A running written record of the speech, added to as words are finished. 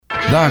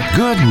The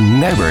Good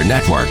Neighbor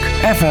Network,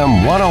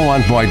 FM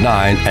 101.9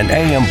 and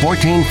AM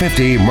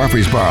 1450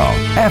 Murfreesboro,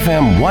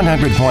 FM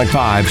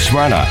 100.5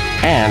 Smyrna,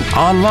 and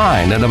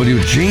online at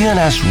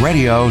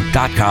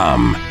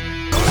WGNSradio.com.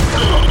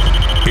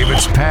 If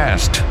it's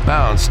passed,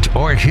 bounced,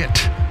 or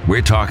hit,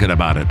 we're talking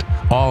about it.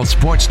 All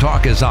Sports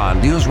Talk is on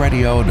News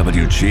Radio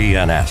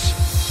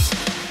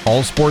WGNS.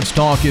 All Sports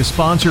Talk is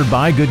sponsored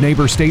by Good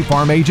Neighbor State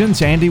Farm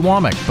agents Andy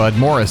Womack, Bud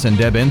Morris, and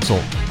Deb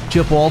Insel.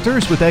 Chip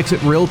Walters with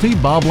Exit Realty,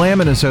 Bob Lamb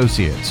and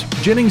Associates.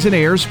 Jennings and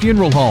Ayers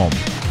Funeral Home.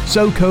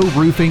 SoCo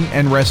Roofing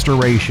and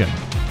Restoration.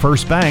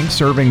 First Bank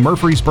serving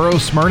Murfreesboro,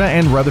 Smyrna,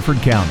 and Rutherford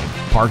County.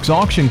 Parks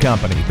Auction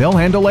Company. They'll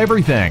handle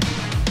everything.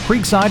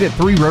 Creekside at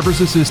Three Rivers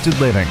Assisted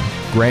Living.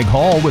 Greg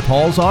Hall with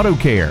Hall's Auto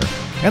Care.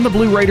 And the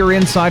Blue Raider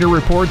Insider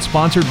Report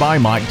sponsored by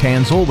Mike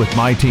Tanzel with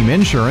My Team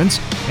Insurance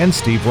and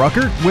Steve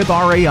Ruckert with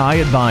RAI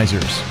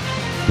Advisors.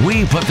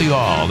 We put the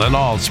all in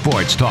All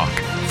Sports Talk.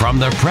 From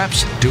the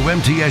Preps to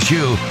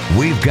MTSU,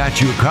 we've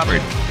got you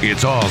covered.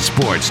 It's All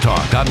Sports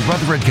Talk on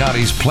Rutherford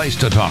County's Place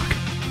to Talk.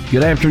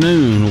 Good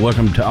afternoon.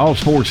 Welcome to All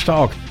Sports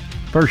Talk.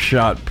 First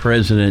Shot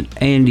President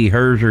Andy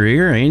Herzer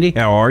here. Andy,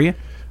 how are you?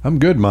 I'm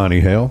good,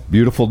 Monty Hale.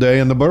 Beautiful day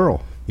in the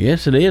borough.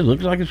 Yes, it is.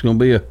 Looks like it's going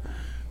to be a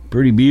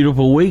pretty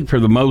beautiful week for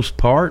the most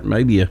part.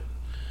 Maybe a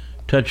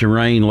touch of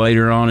rain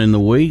later on in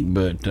the week,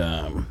 but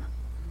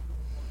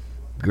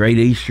great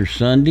Easter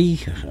Sunday.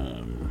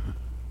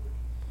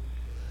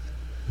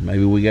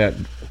 Maybe we got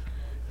a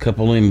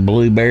couple in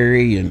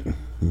blueberry and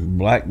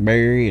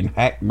blackberry and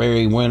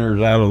hackberry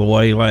winters out of the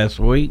way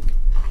last week.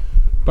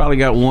 Probably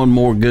got one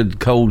more good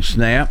cold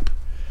snap.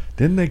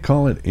 Didn't they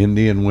call it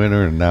Indian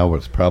winter, and now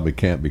it probably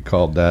can't be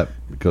called that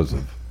because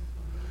of...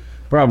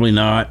 Probably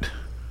not.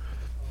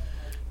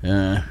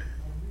 You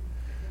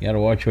got to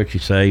watch what you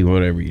say,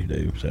 whatever you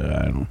do. So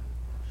I don't.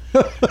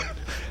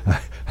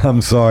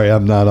 I'm sorry,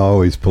 I'm not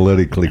always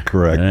politically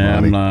correct,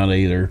 Monty. I'm not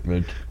either,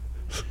 but...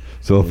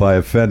 So if I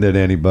offended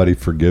anybody,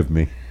 forgive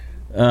me.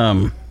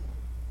 So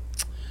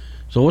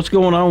what's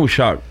going on with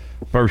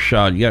First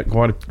Shot? You got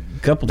quite a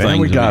couple things.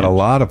 We got a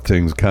lot of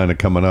things kind of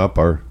coming up.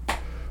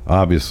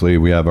 Obviously,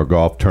 we have our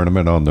golf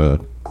tournament on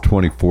the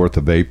 24th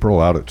of April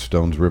out at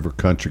Stones River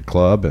Country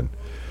Club, and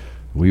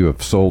we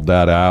have sold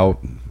that out.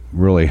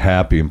 Really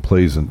happy and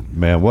pleased. And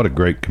man, what a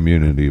great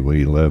community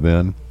we live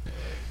in.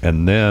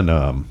 And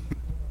then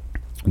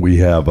we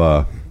have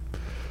the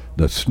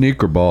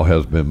sneaker ball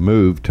has been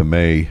moved to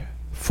May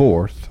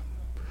 4th,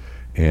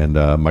 and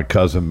my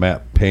cousin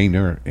Matt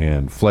Painter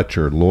and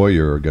Fletcher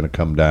Lawyer are going to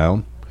come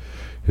down,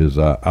 his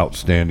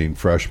outstanding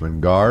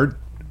freshman guard,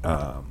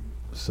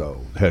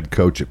 so head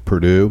coach at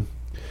Purdue,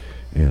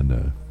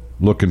 and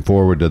looking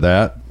forward to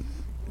that.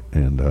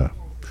 And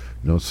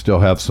still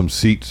have some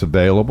seats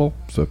available,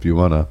 so if you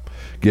want to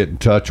get in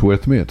touch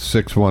with me, it's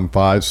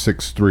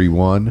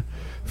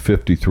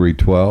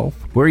 615-631-5312.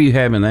 Where are you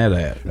having that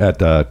at? At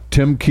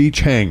Tim Keach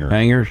Hangar.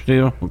 Hangar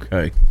still?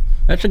 Okay.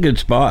 That's a good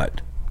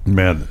spot.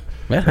 Man,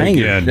 that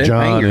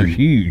hangar's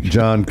huge.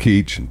 John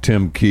Keach and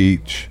Tim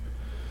Keach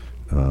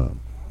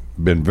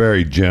been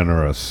very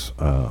generous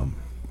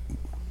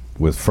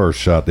with First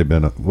Shot. They've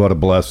been what a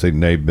blessing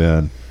they've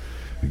been.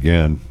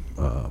 Again,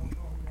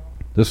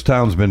 this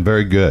town's been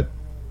very good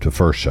to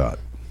First Shot.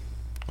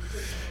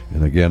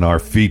 And again, our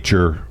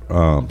feature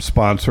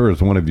sponsor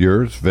is one of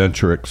yours,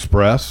 Venture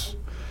Express.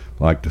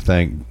 I'd like to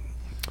thank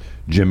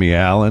Jimmy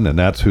Allen, and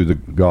that's who the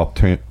golf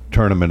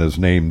tournament is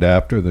named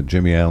after, the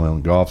Jimmy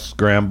Allen Golf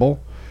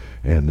Scramble.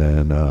 And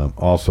then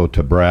also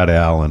to Brad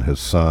Allen, his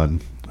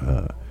son.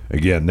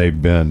 Again,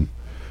 they've been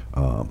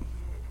a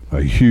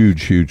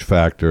huge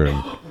factor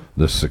in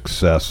the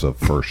success of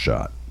First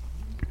Shot.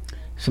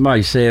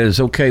 Somebody says,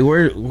 okay,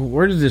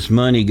 where does this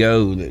money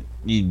go that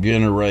you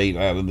generate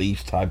out of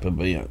these type of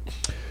events?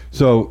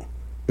 So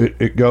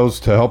it goes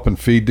to helping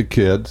feed the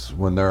kids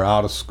when they're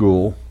out of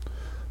school.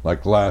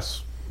 Like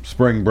last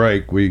spring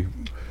break, we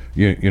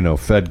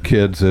fed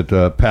kids at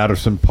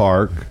Patterson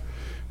Park.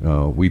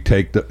 We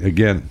take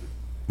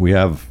we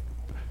have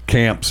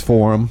camps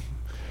for them,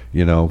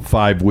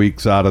 5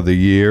 weeks out of the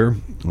year.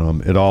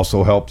 It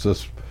also helps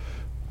us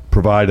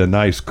provide a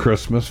nice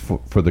Christmas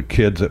for the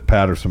kids at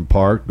Patterson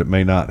Park that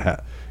may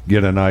not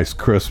get a nice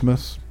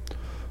Christmas.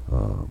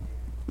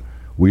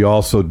 We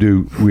also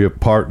we have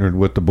partnered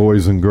with the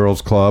Boys and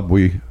Girls Club.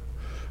 We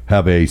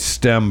have a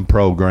STEM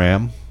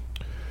program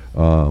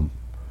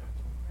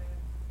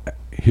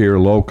here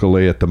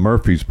locally at the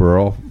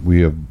Murfreesboro.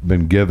 We have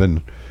been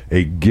given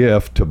a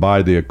gift to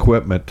buy the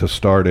equipment to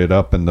start it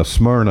up in the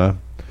Smyrna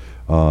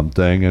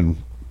thing. And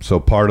so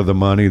part of the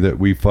money that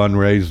we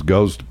fundraise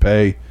goes to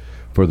pay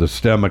for the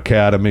STEM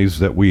academies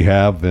that we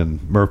have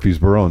in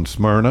Murfreesboro and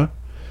Smyrna.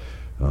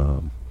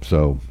 And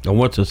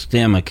what's a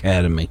STEM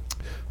academy?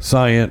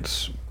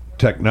 Science,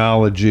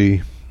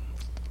 technology,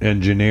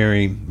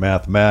 engineering,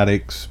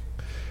 mathematics.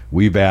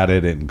 We've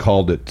added it and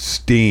called it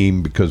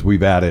STEAM because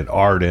we've added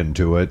art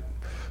into it.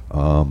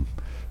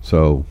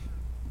 So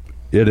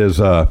it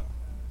has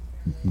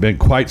been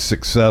quite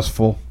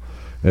successful.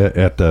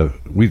 like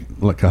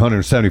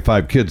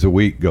 175 kids a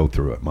week go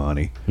through it,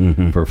 Monty.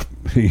 Mm-hmm. For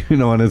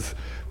and it's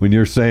when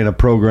you're saying a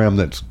program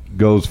that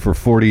goes for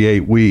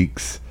 48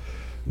 weeks,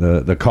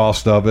 the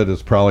cost of it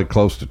is probably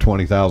close to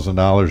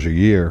 $20,000 a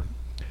year.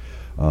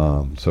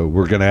 So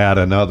we're going to add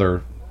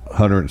another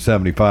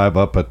 175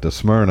 up at the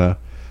Smyrna,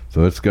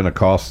 so it's going to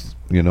cost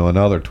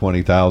another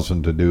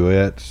 $20,000 to do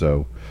it.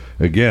 So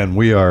again,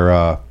 we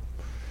are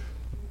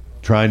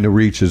trying to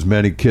reach as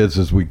many kids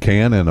as we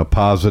can in a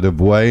positive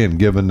way and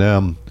giving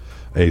them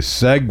a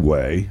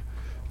segue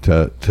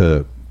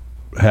to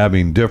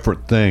having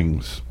different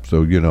things.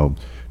 So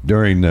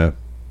during the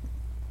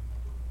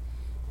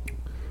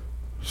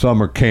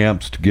summer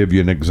camps, to give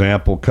you an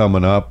example,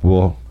 coming up,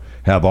 we'll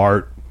have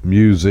art,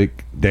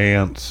 music,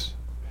 dance,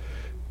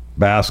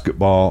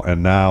 basketball,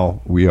 and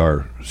now we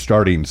are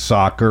starting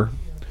soccer,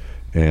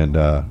 and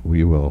and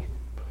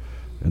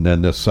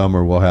then this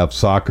summer we'll have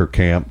soccer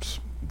camps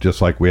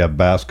just like we have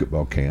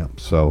basketball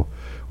camps. So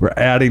we're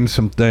adding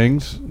some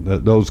things.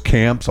 Those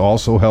camps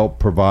also help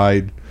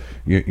provide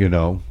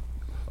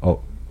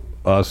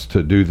us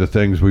to do the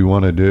things we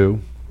want to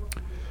do.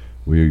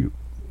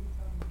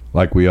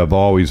 Like we have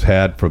always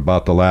had for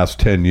about the last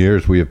 10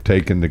 years, we have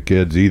taken the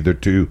kids either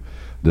to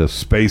the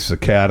Space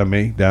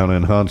Academy down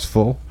in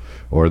Huntsville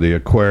or the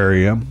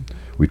aquarium.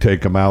 We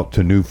take them out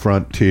to New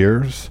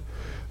Frontiers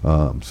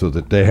so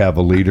that they have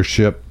a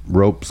leadership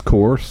ropes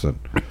course and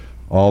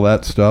all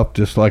that stuff,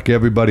 just like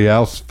everybody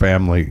else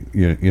family,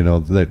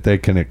 that they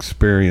can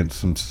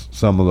experience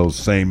some of those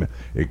same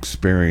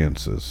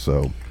experiences.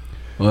 So,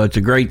 well, it's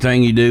a great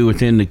thing you do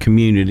within the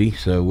community.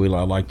 So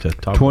I like to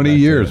talk 20 about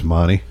years, that.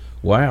 Monty.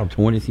 Wow,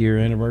 20th year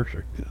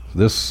anniversary.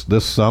 This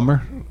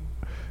summer,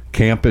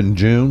 camp in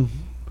June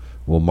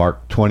will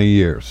mark 20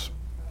 years.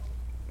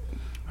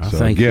 I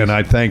thank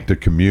the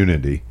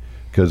community,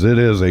 because it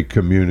is a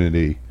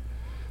community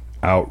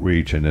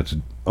outreach, and it's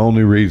the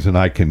only reason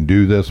I can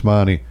do this,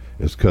 Monty,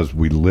 is because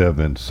we live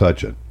in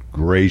such a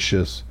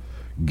gracious,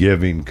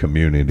 giving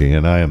community,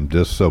 and I am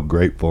just so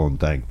grateful and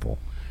thankful.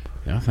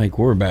 I think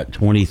we're about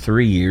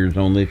 23 years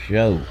on this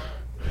show.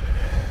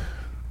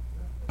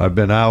 I've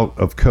been out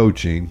of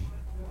coaching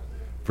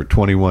for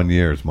 21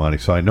 years, Monty,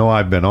 so I know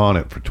I've been on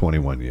it for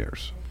 21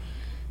 years.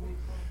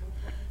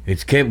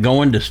 It's kept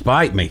going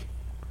despite me.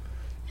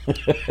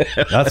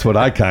 That's what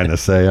I kind of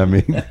say. I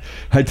mean,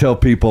 I tell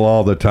people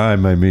all the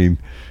time, I'm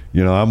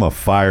a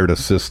fired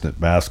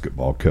assistant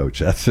basketball coach.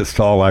 That's just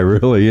all I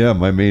really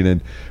am.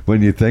 And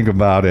when you think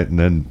about it, and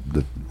then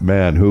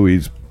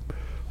who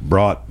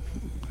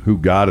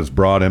God has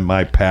brought in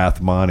my path,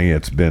 Monty,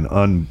 it's been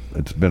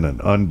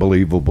an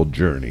unbelievable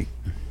journey.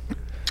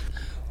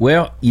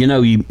 Well,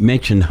 you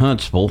mentioned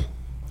Huntsville,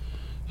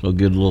 so a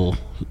good little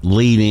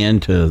lead in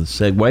to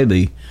segue.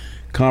 The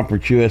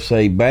Conference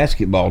USA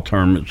basketball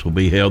tournaments will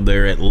be held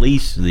there at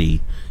least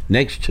the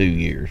next 2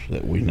 years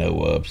that we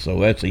know of. So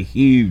that's a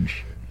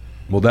huge.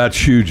 Well, that's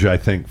huge, I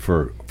think,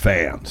 for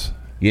fans.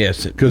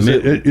 Yes, because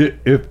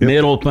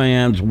middle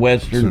fans,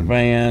 Western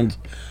fans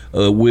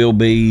will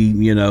be,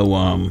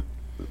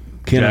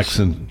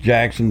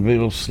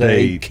 Jacksonville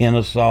State,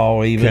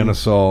 Kennesaw, even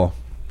Kennesaw.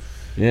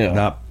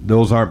 Yeah,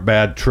 those aren't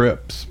bad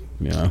trips.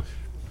 Yeah,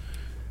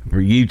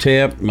 for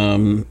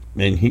UTEP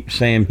and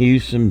Sam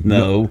Houston,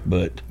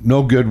 but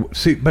no good.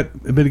 See, but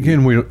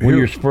again, when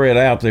you're spread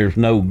out, there's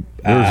no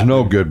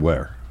good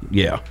where.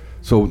 Yeah.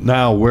 So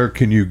now, where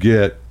can you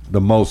get the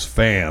most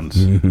fans?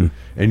 Mm-hmm.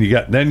 And you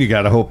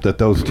got to hope that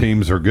those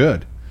teams are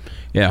good.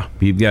 Yeah,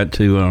 you've got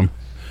to.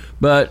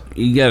 But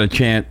you got a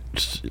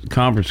chance.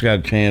 Conference got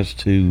a chance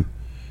to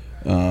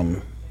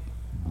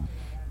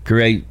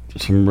create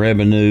some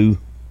revenue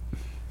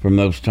from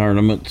those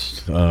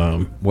tournaments.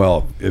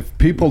 Well, if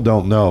people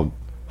don't know,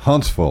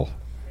 Huntsville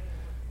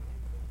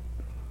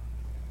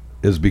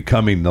is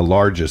becoming the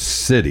largest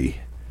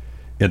city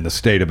in the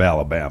state of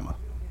Alabama.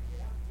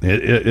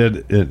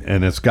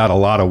 And it's got a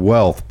lot of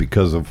wealth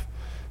because of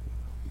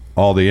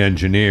all the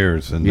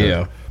engineers and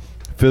the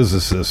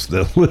physicists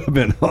that live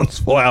in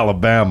Huntsville,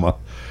 Alabama.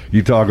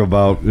 You talk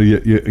about,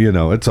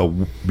 it's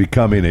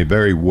becoming a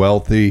very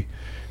wealthy.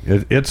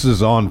 It's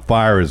as on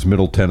fire as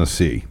Middle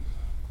Tennessee.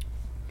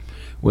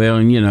 Well,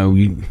 and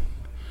you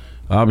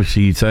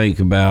obviously you think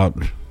about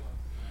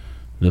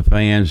the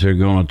fans that are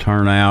going to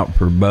turn out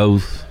for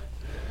both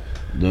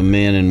the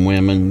men and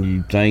women.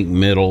 You think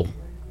Middle,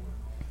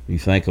 you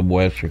think of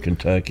Western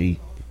Kentucky,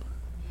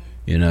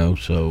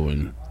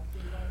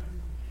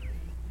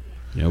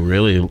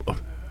 really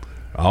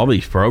all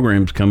these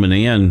programs coming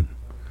in.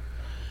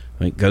 I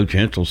think Coach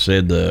Hensel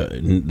said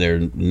their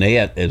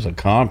net as a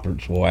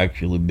conference will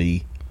actually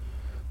be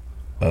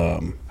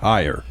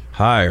higher.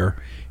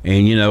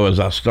 And, as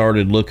I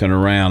started looking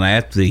around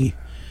at the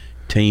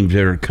teams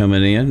that are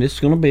coming in,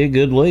 it's going to be a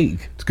good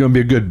league. It's going to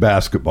be a good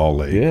basketball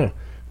league. Yeah.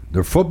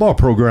 Their football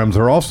programs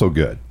are also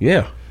good.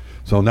 Yeah.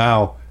 So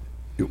now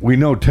we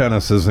know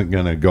tennis isn't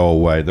going to go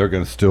away. They're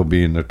going to still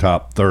be in the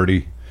top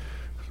 30.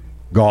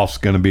 Golf's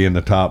going to be in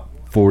the top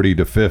 40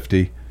 to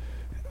 50.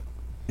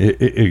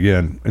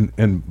 Again,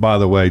 and by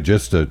the way,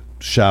 just a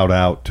shout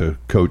out to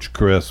Coach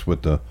Chris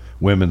with the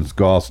women's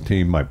golf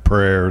team, my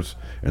prayers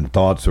and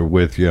thoughts are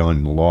with you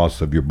on the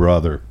loss of your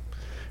brother.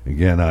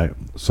 Again,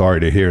 I'm sorry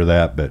to hear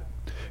that, but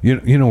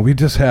you know, we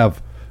just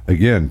have,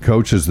 again,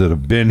 coaches that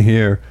have been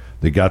here.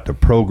 They got the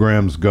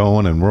programs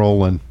going and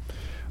rolling.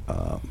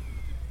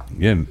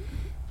 Again,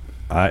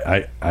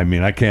 I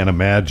mean, I can't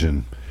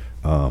imagine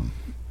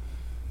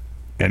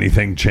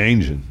anything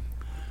changing.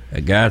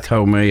 A guy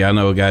told me, I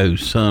know a guy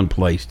whose son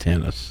plays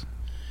tennis,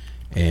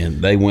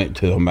 and they went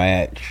to a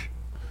match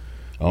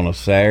on a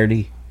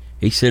Saturday.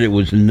 He said it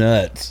was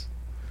nuts.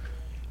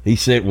 He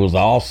said it was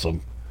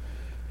awesome.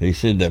 He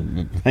said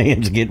the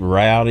fans get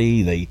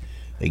rowdy. They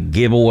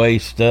give away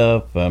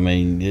stuff. I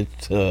mean,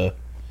 it's they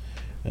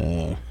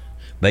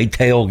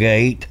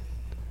tailgate.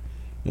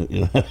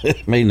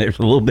 I mean, there's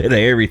a little bit of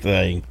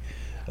everything.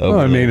 Well,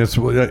 I mean,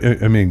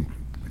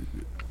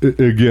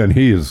 again,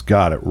 he has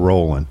got it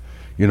rolling.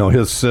 You know,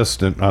 his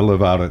assistant, I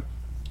live out at,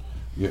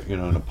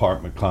 an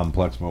apartment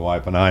complex, my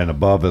wife and I, and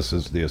above us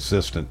is the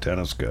assistant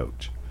tennis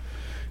coach.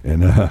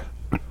 And,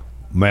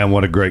 man,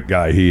 what a great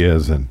guy he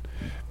is. And,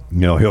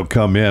 he'll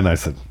come in. I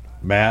said,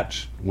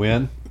 match,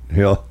 win.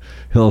 He'll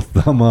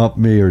thumb up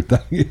me or,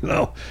 he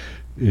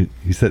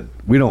said,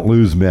 we don't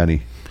lose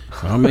many.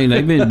 I mean,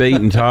 they've been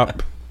beating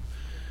top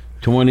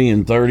 20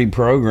 and 30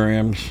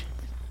 programs,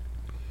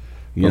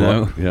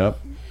 Yep.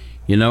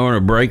 In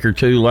a break or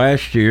two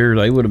last year,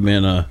 they would have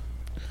been a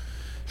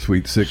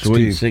Sweet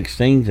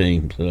 16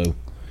 team. So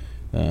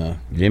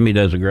Jimmy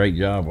does a great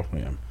job with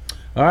him.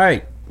 All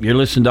right, you're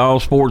listening to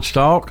All Sports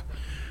Talk.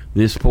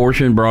 This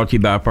portion brought to you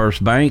by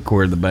First Bank,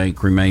 where the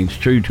bank remains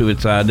true to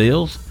its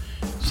ideals.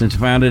 Since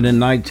founded in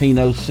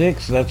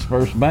 1906, that's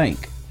First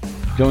Bank.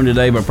 Joined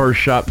today by First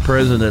Shop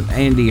President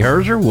Andy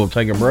Herzer. We'll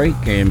take a break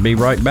and be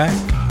right back.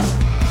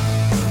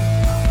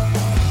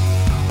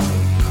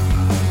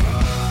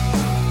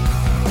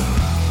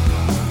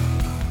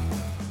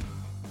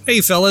 Hey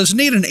fellas,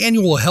 need an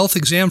annual health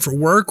exam for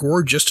work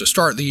or just to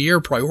start the year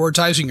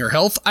prioritizing your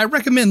health? I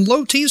recommend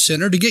Low T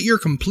Center to get your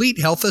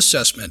complete health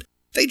assessment.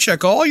 They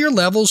check all your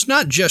levels,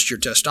 not just your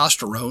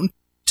testosterone.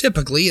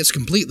 Typically, it's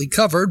completely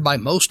covered by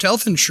most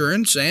health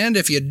insurance, and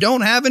if you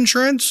don't have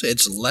insurance,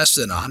 it's less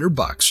than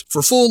 $100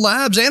 for full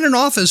labs and an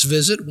office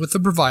visit with the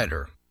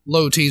provider.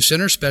 Low T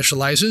Center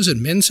specializes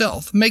in men's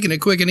health, making it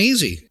quick and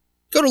easy.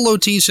 Go to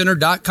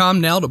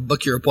lowtcenter.com now to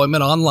book your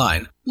appointment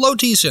online. Low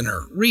T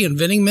Center,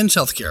 reinventing men's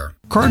healthcare.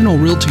 Cardinal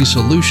Realty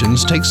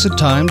Solutions takes the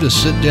time to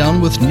sit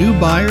down with new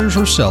buyers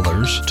or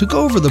sellers to go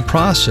over the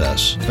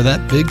process for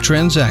that big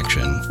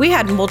transaction. We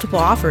had multiple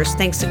offers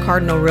thanks to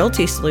Cardinal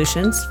Realty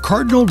Solutions.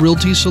 Cardinal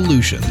Realty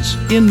Solutions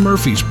in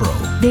Murfreesboro.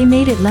 They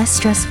made it less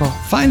stressful.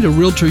 Find a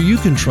realtor you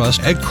can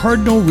trust at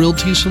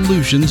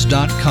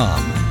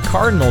cardinalrealtysolutions.com.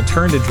 Cardinal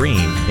turned a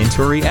dream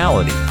into a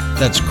reality.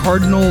 That's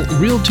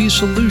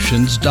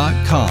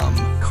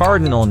cardinalrealtysolutions.com.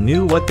 Cardinal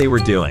knew what they were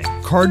doing.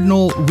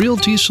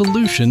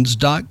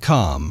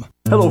 cardinalrealtysolutions.com.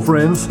 Hello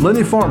friends,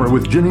 Lenny Farmer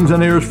with Jennings &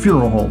 Ayers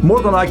Funeral Home.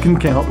 More than I can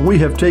count, we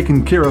have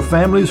taken care of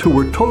families who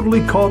were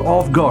totally caught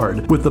off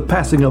guard with the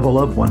passing of a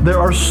loved one. There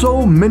are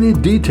so many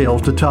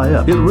details to tie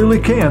up. It really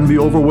can be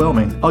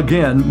overwhelming.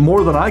 Again,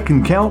 more than I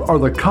can count are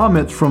the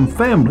comments from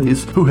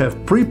families who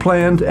have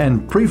pre-planned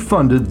and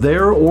pre-funded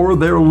their or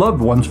their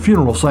loved one's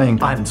funeral,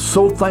 saying, I'm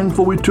so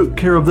thankful we took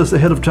care of this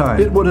ahead of time.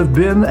 It would have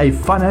been a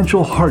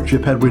financial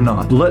hardship had we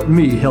not. Let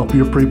me help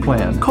you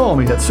pre-plan. Call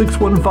me at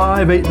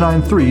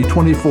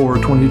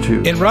 615-893-2422.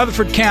 In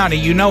Rutherford County,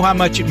 you know how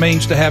much it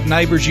means to have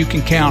neighbors you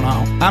can count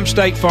on. I'm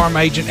State Farm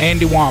Agent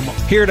Andy Womack,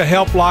 here to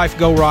help life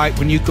go right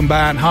when you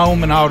combine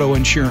home and auto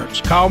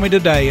insurance. Call me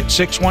today at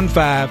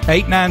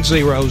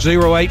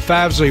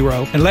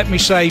 615-890-0850 and let me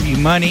save you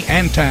money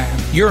and time.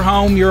 Your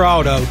home, your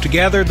auto,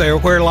 together they're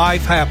where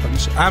life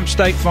happens. I'm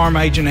State Farm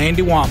Agent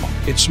Andy Womack.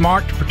 It's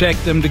smart to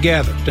protect them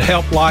together to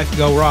help life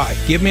go right.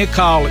 Give me a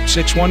call at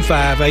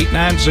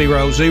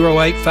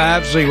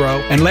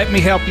 615-890-0850 and let me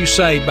help you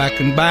save by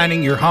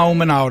combining your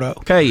home and auto.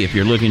 Okay, if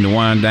you're looking to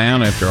wind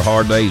down after a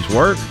hard day's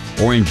work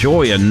or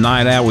enjoy a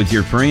night out with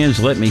your friends,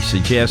 let me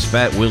suggest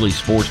Fat Willie's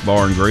Sports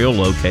Bar and Grill,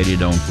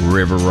 located on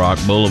River Rock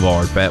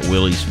Boulevard. Fat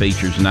Willie's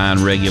features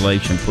 9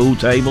 regulation pool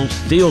tables,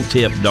 steel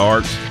tip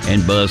darts,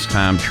 and buzz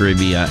time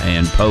trivia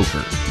and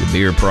poker. The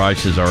beer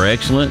prices are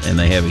excellent, and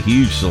they have a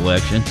huge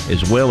selection,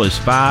 as well as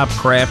 5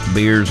 craft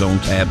beers on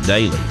tap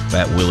daily.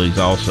 Fat Willie's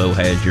also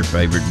has your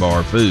favorite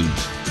bar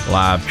foods.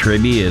 Live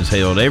trivia is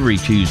held every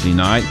Tuesday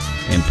night,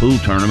 and pool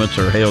tournaments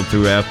are held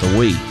throughout the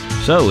week.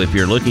 So if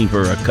you're looking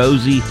for a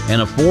cozy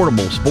and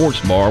affordable sports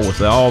bar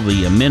with all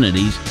the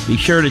amenities, be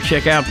sure to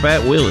check out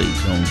Fat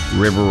Willie's on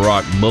River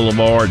Rock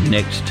Boulevard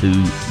next to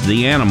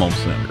the Animal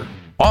Center.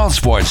 All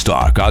Sports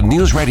Talk on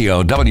News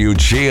Radio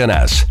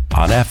WGNS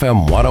on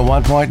FM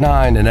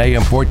 101.9 and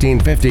AM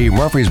 1450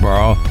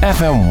 Murfreesboro,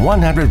 FM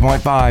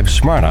 100.5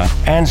 Smyrna,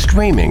 and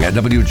streaming at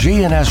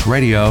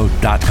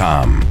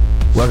WGNSradio.com.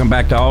 Welcome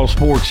back to All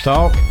Sports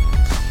Talk.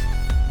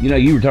 You know,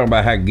 you were talking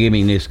about how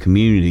giving this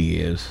community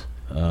is.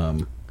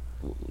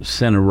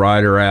 Sent a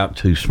rider out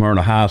to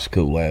Smyrna High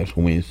School last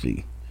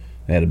Wednesday.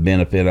 They had a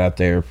benefit out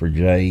there for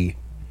Janae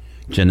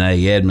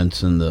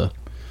Edmondson, the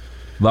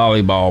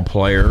volleyball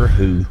player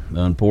who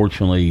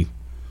unfortunately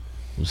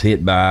was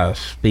hit by a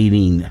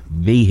speeding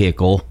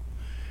vehicle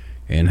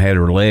and had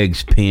her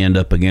legs pinned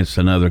up against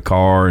another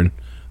car and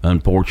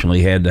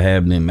unfortunately had to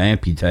have them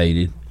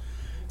amputated.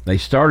 They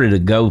started a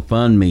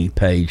GoFundMe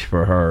page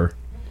for her.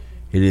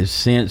 It has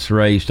since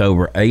raised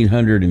over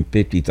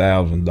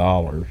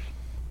 $850,000.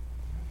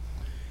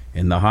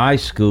 And the high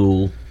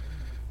school,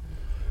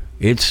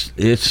 it's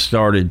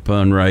started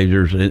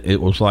fundraisers.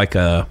 It was like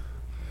a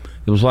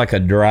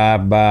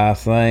drive-by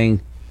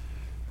thing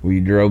where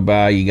you drove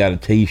by, you got a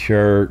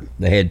T-shirt.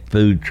 They had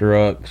food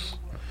trucks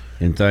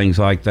and things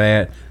like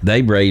that.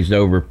 They raised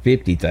over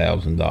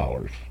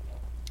 $50,000.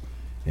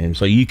 And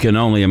so you can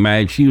only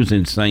imagine, she was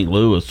in St.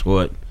 Louis,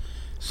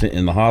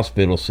 in the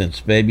hospital since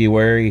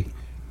February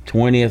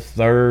 20th,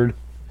 3rd.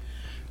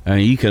 I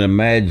mean, you can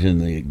imagine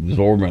the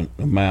exorbitant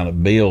amount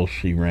of bills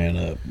she ran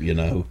up,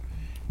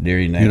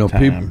 during that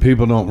time.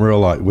 People don't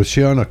realize, was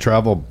she on a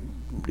travel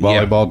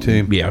volleyball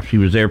team? Yeah, she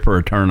was there for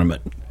a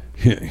tournament.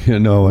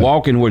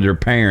 Walking with her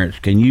parents.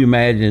 Can you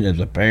imagine as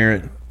a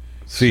parent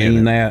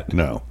seeing that?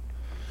 No.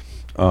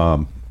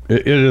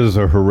 It is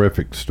a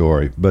horrific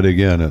story, but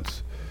again,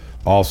 it's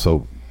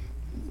also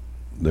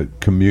the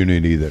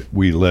community that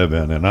we live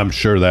in, and I'm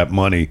sure that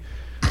money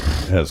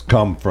has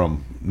come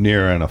from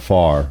near and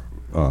afar,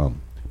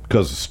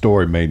 because the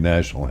story made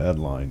national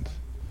headlines.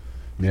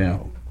 Yeah.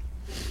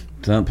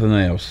 Something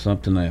else.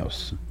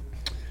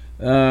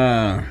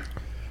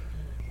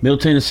 Middle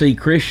Tennessee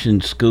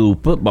Christian School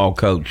football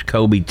coach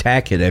Kobe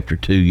Tackett, after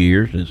 2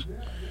 years, is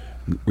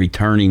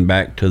returning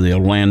back to the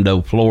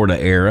Orlando, Florida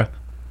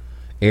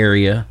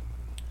area.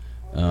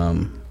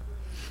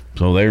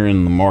 So they're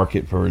in the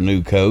market for a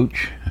new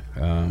coach.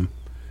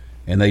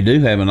 And they do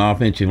have an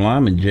offensive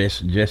lineman,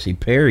 Jesse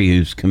Perry,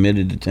 who's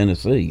committed to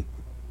Tennessee.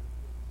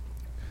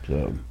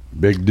 So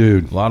big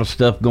dude. A lot of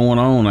stuff going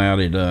on out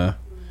at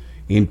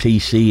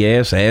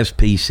MTCS as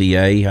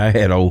PCA. I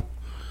had old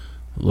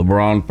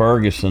LeBron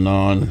Ferguson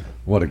on.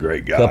 What a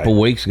great guy. A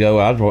couple weeks ago.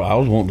 I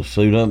was wanting to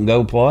suit up and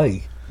go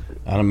play.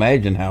 I'd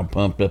imagine how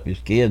pumped up his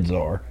kids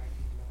are.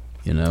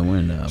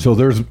 So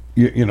there's,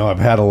 I've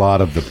had a lot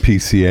of the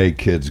PCA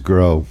kids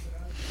grow,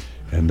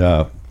 and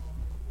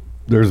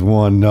there's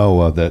one,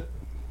 Noah, that,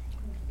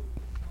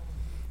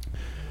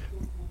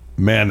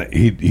 man,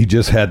 he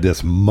just had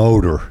this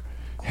motor,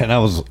 and I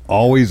was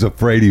always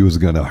afraid he was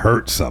going to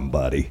hurt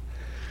somebody.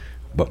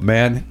 But,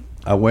 man,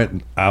 I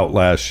went out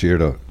last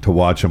year to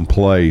watch him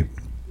play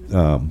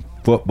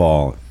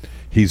football.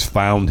 He's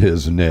found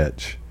his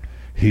niche.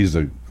 He's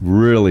a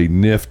really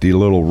nifty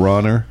little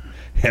runner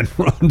and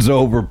runs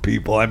over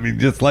people. I mean,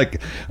 just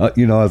like, I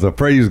was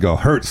afraid he was going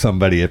to hurt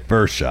somebody at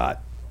first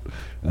shot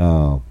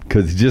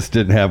because he just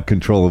didn't have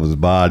control of his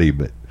body.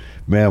 But,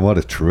 man, what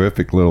a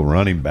terrific little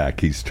running back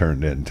he's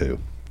turned into.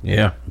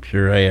 Yeah,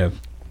 sure have.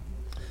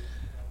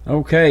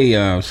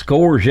 Okay,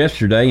 scores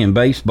yesterday in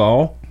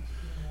baseball.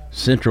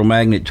 Central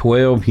Magnet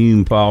 12,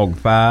 Hume Fogg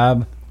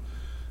 5,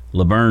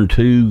 Laverne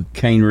 2,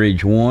 Cane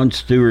Ridge 1,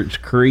 Stewart's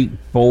Creek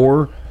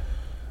 4,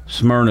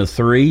 Smyrna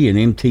 3, and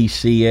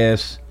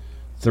MTCS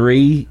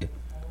 3,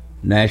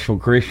 Nashville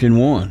Christian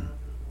 1.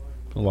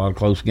 A lot of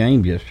close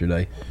games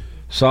yesterday.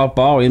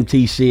 Softball,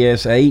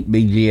 MTCS 8,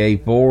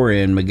 BGA 4,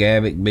 and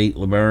McGavick beat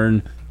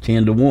Laverne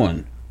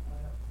 10-1.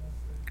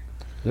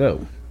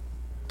 So,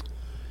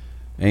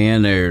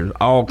 and there's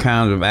all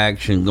kinds of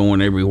action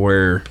going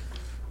everywhere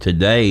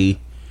today.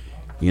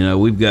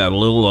 We've got a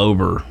little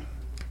over,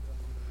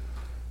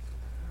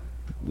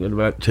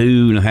 about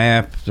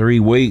 2.5, 3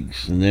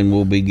 weeks, and then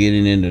we'll be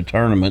getting into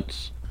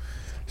tournaments.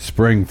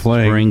 Spring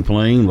Fling,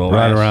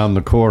 right around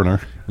the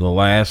corner. The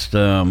last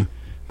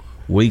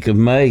week of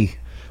May.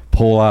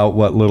 Pull out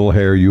what little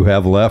hair you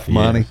have left,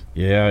 Monty.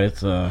 Yeah,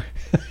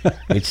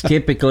 it's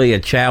typically a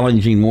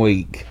challenging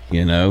week.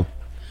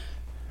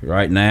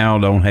 Right now,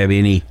 don't have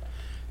any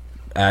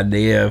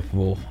idea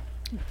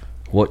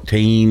what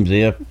teams,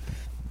 if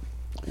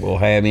we'll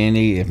have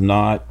any, if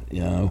not.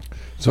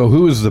 So,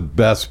 who is the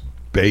best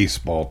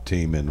baseball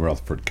team in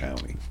Rutherford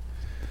County?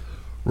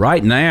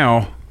 Right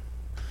now,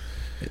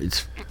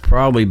 it's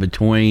probably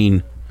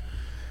between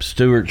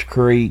Stewart's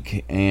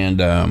Creek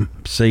and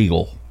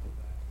Siegel.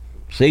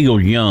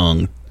 Siegel's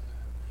young,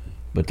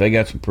 but they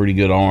got some pretty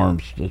good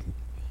arms to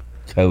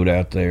tote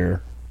out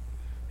there,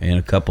 and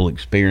a couple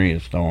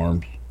experienced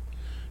arms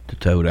to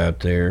tote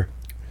out there.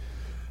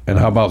 And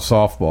how about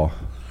softball?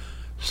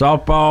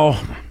 Softball,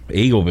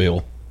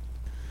 Eagleville.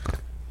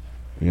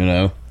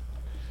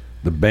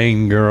 The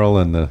Bain girl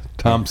and the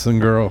Thompson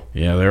girl.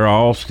 Yeah, they're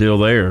all still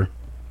there.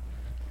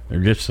 They're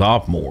just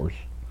sophomores.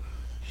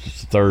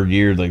 It's the third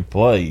year they've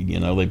played.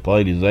 They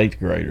played as 8th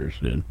graders.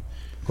 And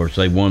of course,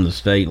 they won the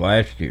state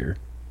last year.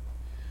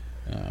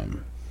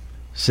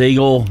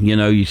 Siegel,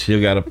 you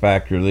still got to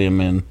factor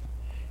them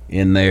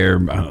in there.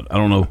 I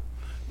don't know.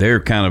 They're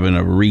kind of in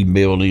a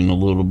rebuilding a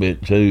little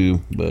bit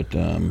too, but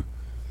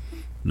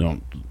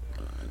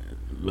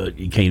but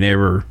you can't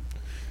ever.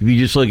 If you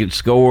just look at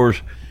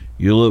scores,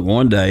 you look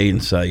one day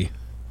and say,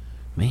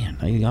 "Man,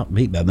 they got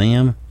beat by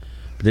them."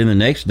 But then the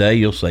next day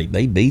you'll say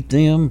they beat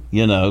them,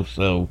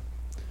 so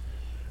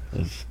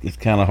it's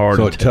kind of hard.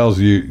 So to it tells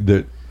you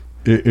that,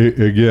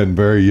 again,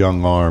 very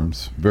young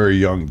arms, very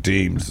young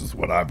teams is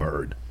what I've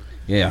heard.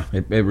 Yeah,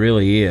 it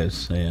really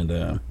is.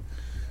 And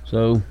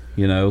so,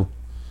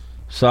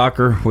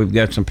 soccer, we've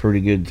got some pretty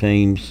good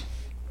teams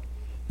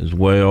as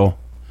well.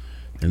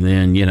 And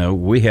then,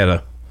 we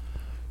had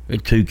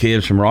two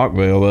kids from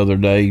Rockville the other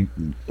day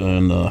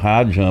on the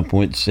high jump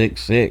went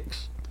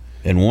 6'6",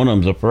 and one of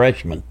them's a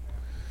freshman.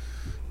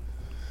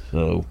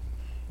 So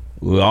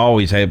we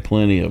always had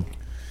plenty of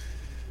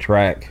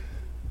track.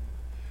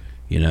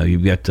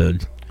 You've got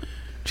the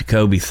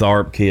Jacoby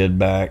Tharp kid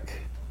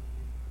back.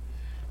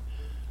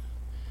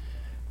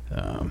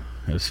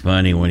 It's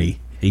funny when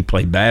he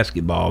played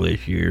basketball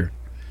this year.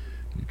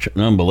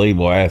 An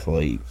unbelievable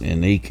athlete,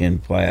 and he can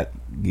flat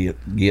get.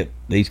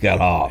 He's got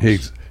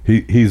hops.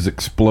 He's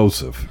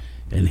explosive.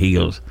 And he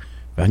goes,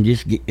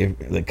 if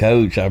the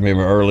coach, I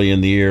remember early in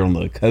the year on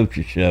the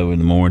coach's show in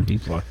the morning,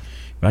 he's like,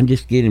 if I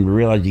just get him to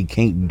realize he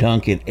can't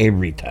dunk it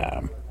every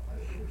time.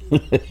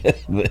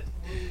 But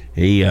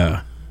he,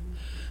 I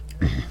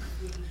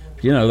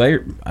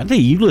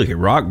think you look at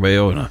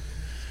Rockville in a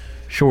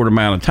short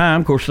amount of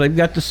time. Of course, they've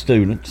got the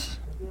students.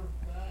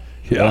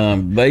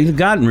 Yeah. They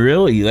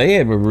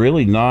have a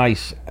really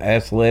nice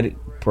athletic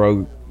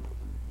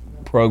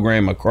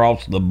program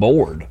across the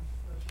board.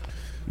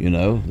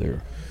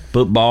 Their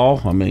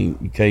football,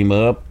 came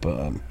up,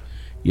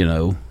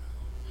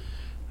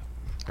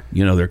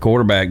 their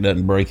quarterback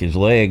doesn't break his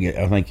leg.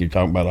 I think you're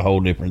talking about a whole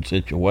different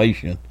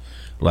situation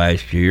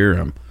last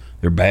year.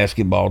 Their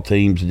basketball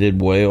teams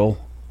did well.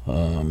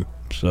 And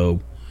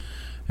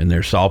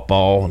their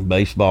softball and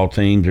baseball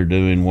teams are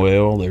doing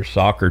well. Their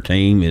soccer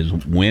team is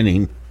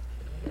winning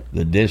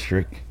the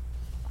district.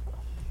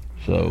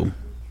 So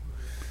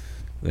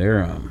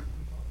they're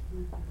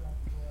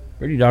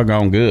pretty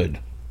doggone good.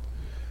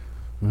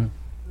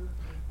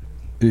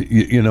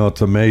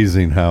 It's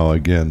amazing how,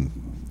 again,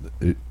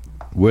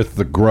 with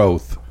the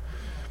growth,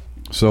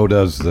 so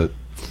does it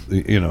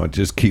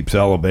just keeps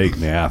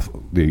elevating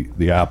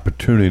the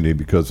opportunity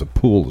because the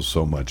pool is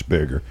so much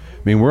bigger.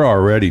 We're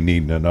already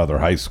needing another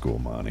high school,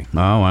 Monty.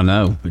 Oh, I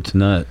know. It's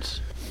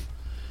nuts.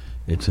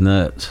 It's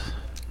nuts.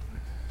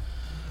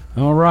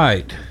 All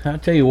right. I'll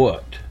tell you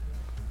what.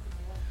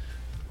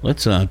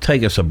 Let's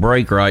take us a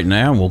break right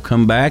now, and we'll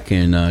come back,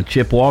 and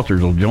Chip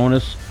Walters will join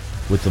us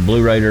with the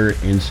Blue Raider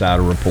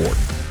Insider Report.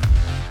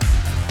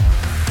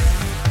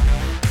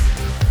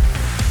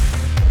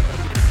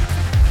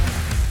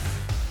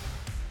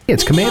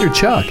 It's Commander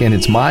Chuck, and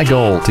it's my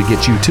goal to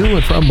get you to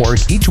and from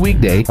work each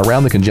weekday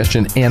around the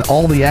congestion and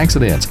all the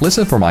accidents.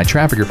 Listen for my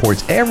traffic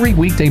reports every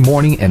weekday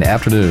morning and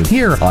afternoon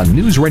here on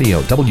News Radio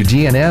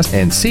WGNS,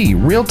 and see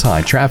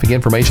real-time traffic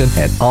information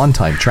at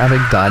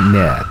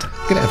ontimetraffic.net.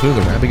 Good afternoon.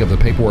 The wrapping of the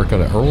paperwork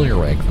on an earlier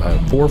wreck,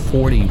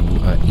 440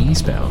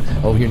 eastbound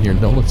over here near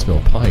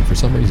Nolensville Pike. For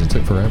some reason, it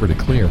took forever to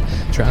clear.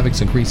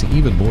 Traffic's increasing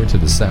even more to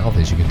the south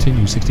as you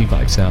continue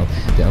 65 south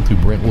down through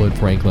Brentwood,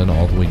 Franklin,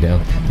 all the way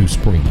down through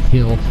Spring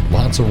Hill.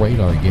 Lots of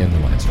radar again the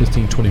last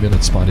 15-20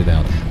 minutes spotted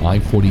out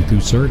I-40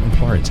 through certain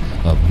parts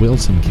of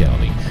Wilson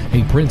County.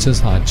 Hey, Princess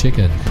Hot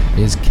Chicken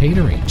is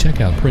catering. Check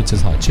out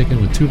Princess Hot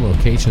Chicken with 2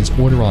 locations.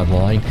 Order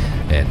online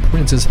at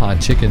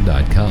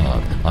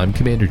princesshotchicken.com. I'm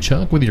Commander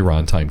Chuck with your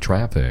on-time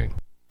traffic.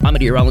 I'm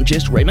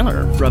meteorologist Ray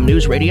Miller from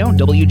News Radio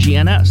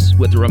WGNS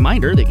with a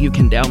reminder that you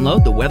can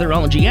download the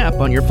Weatherology app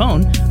on your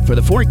phone for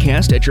the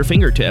forecast at your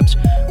fingertips.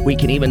 We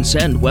can even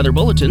send weather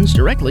bulletins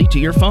directly to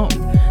your phone.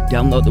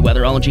 Download the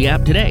Weatherology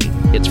app today.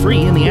 It's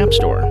free in the App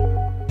Store.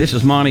 This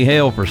is Monty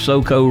Hale for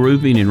SoCo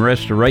Roofing and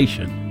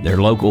Restoration.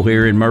 They're local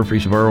here in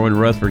Murfreesboro and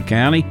Rutherford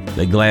County.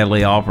 They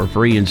gladly offer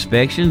free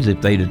inspections.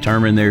 If they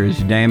determine there is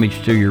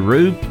damage to your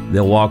roof,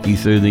 they'll walk you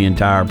through the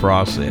entire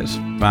process.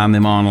 Find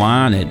them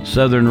online at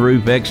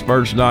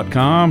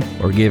southernroofexperts.com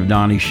or give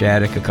Donnie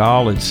Shattuck a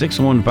call at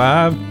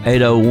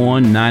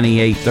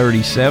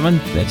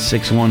 615-801-9837. That's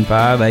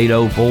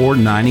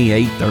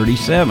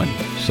 615-804-9837.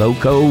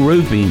 SoCo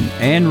Roofing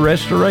and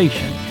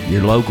Restoration,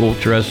 your local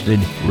trusted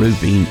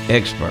roofing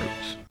experts.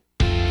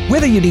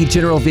 Whether you need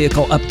general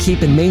vehicle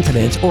upkeep and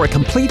maintenance or a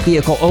complete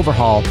vehicle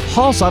overhaul,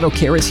 Hall's Auto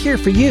Care is here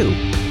for you.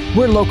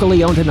 We're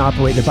locally owned and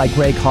operated by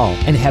Greg Hall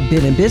and have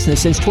been in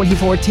business since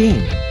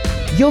 2014.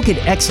 You'll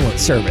get excellent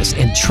service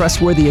and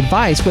trustworthy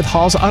advice with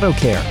Hall's Auto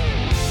Care.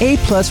 A+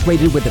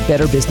 rated with the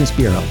Better Business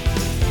Bureau.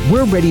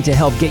 We're ready to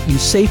help get you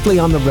safely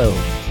on the road.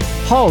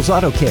 Hall's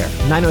Auto Care,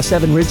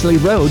 907 Ridgely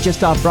Road,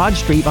 just off Broad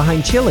Street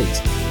behind Chili's.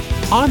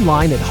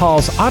 Online at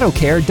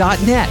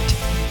hallsautocare.net.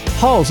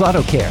 Hall's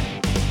Auto Care.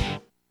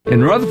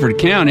 In Rutherford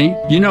County,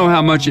 you know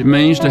how much it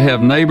means to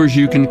have neighbors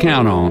you can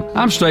count on.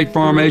 I'm State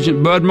Farm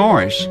Agent Bud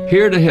Morris,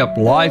 here to help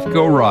life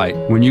go right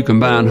when you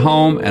combine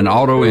home and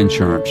auto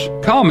insurance.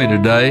 Call me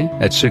today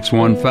at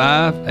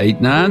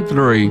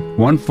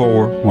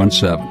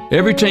 615-893-1417.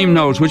 Every team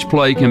knows which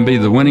play can be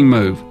the winning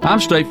move. I'm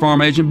State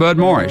Farm Agent Bud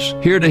Morris,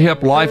 here to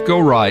help life go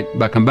right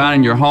by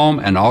combining your home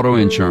and auto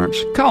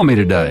insurance. Call me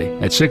today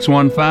at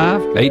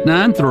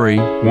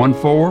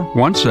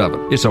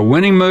 615-893-1417. It's a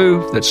winning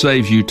move that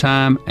saves you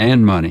time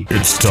and money.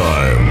 It's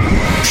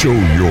time. Show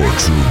your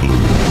true blue.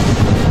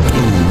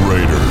 Blue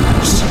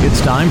Raiders. It's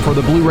time for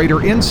the Blue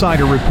Raider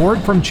Insider Report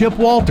from Chip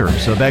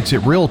Walters of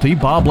Exit Realty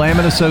Bob Lamb &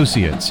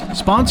 Associates.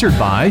 Sponsored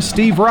by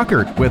Steve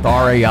Ruckert with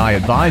RAI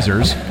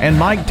Advisors and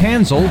Mike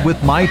Tanzel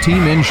with My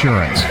Team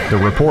Insurance. The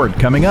report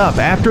coming up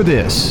after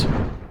this.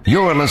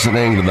 You're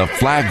listening to the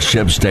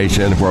flagship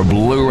station for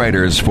Blue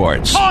Raiders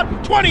sports.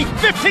 Caught 20,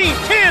 15,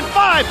 10,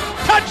 5,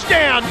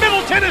 touchdown,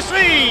 Middle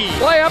Tennessee.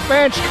 Play up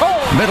and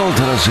score. Middle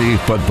Tennessee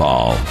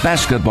football,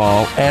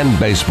 basketball, and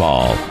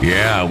baseball.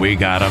 Yeah, we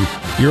got them.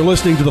 You're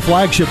listening to the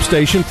flagship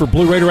station for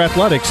Blue Raider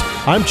Athletics.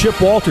 I'm Chip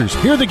Walters.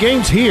 Hear the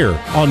games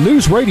here on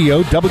News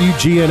Radio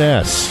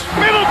WGNS.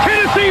 Middle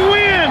Tennessee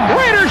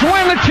wins. Raiders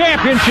win the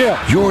championship.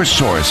 Your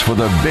source for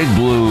the Big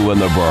Blue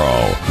and the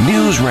Borough.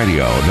 News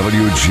Radio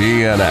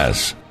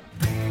WGNS.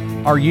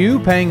 Are you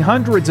paying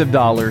hundreds of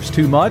dollars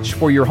too much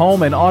for your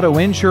home and auto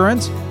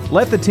insurance?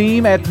 Let the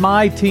team at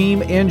My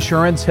Team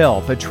Insurance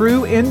help, a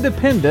true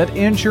independent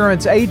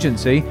insurance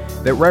agency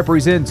that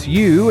represents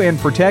you in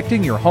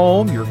protecting your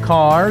home, your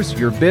cars,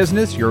 your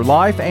business, your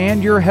life,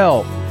 and your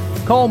health.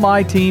 Call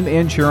My Team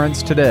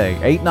Insurance today,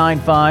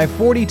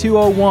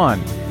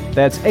 895-4201.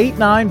 That's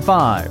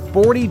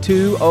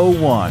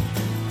 895-4201.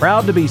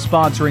 Proud to be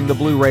sponsoring the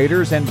Blue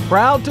Raiders and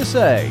proud to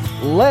say,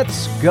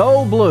 let's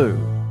go Blue.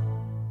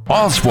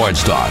 All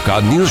sports talk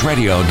on News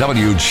Radio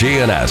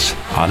WGNS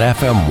on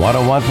FM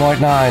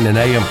 101.9 and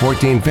AM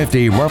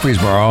 1450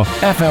 Murfreesboro,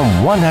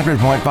 FM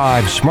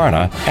 100.5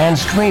 Smyrna, and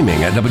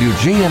streaming at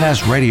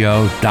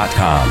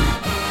WGNSradio.com.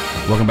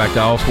 Welcome back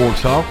to All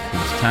Sports Talk.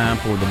 It's time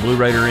for the Blue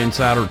Raider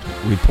Insider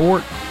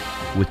Report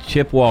with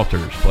Chip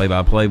Walters,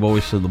 play-by-play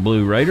voice of the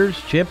Blue Raiders.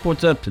 Chip,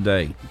 what's up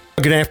today?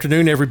 Good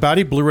afternoon,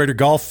 everybody. Blue Raider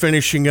Golf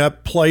finishing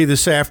up play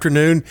this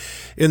afternoon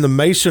in the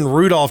Mason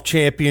Rudolph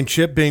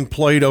Championship being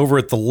played over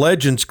at the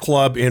Legends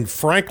Club in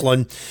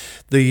Franklin.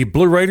 The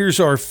Blue Raiders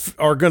are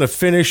going to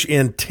finish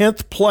in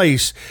 10th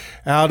place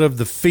out of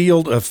the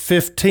field of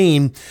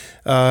 15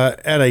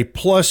 at a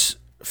plus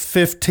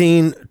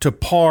 15 to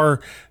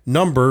par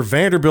number.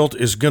 Vanderbilt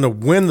is going to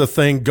win the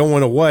thing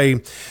going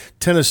away.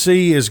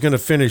 Tennessee is going to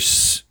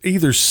finish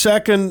either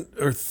second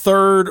or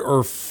third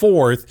or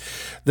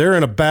fourth. They're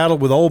in a battle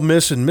with Ole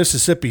Miss and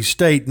Mississippi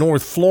State.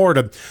 North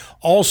Florida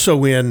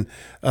also in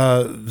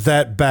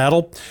that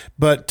battle.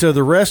 But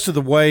the rest of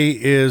the way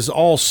is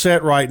all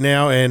set right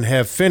now and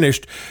have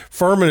finished.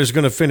 Furman is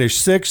going to finish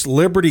 6th.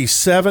 Liberty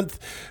 7th,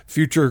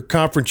 future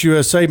Conference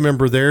USA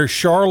member there.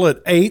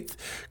 Charlotte 8th,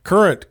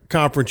 current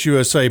Conference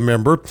USA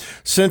member.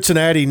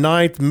 Cincinnati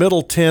 9th,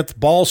 Middle 10th,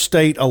 Ball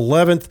State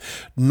 11th,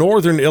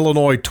 Northern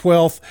Illinois 12th,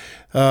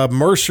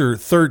 Mercer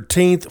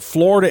 13th,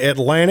 Florida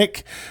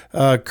Atlantic,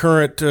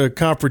 current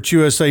Conference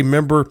USA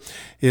member,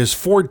 is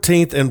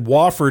 14th, and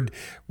Wofford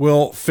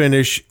will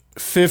finish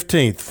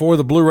 15th. For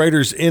the Blue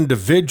Raiders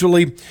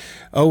individually,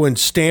 Owen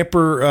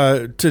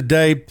Stamper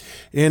today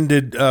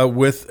ended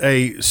with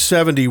a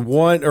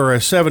 71 or a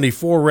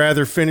 74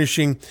 rather,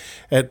 finishing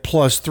at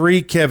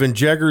 +3. Kevin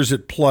Jeggers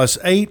at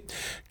 +8.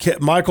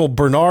 Michael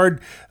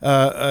Bernard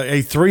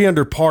a 3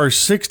 under par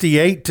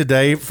 68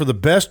 today for the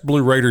best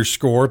Blue Raiders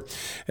score.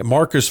 And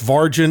Marcus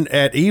Vargin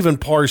at even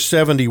par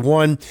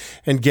 71,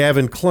 and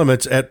Gavin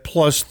Clements at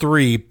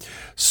 +3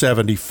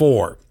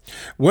 74.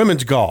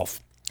 Women's golf.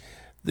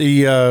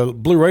 The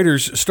Blue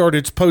Raiders started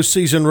its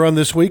postseason run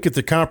this week at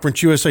the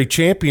Conference USA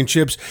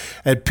Championships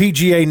at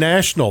PGA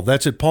National.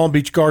 That's at Palm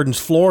Beach Gardens,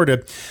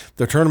 Florida.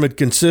 The tournament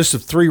consists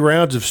of 3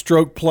 rounds of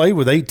stroke play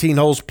with 18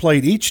 holes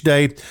played each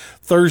day,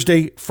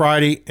 Thursday,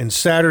 Friday, and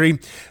Saturday.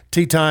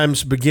 Tee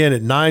times begin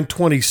at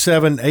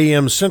 9:27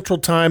 a.m. Central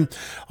Time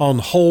on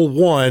hole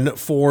 1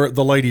 for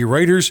the Lady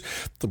Raiders.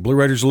 The Blue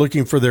Raiders are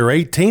looking for their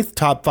 18th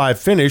top 5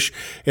 finish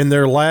in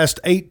their last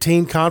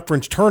 18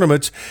 conference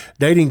tournaments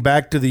dating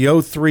back to the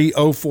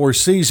 03-04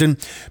 season.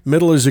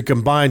 Middle is a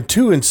combined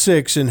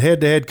 2-6 in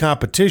head-to-head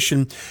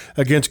competition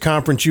against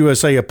Conference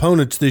USA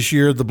opponents this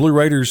year. The Blue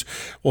Raiders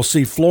will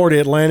see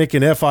Florida Atlantic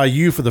and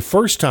FIU for the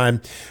first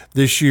time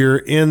this year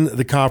in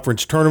the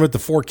conference tournament. The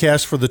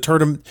forecast for the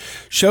tournament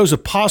shows a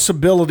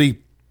possibility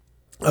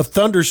of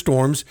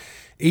thunderstorms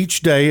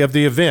each day of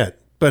the event.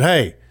 But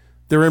hey,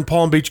 they're in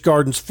Palm Beach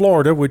Gardens,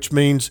 Florida, which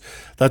means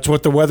that's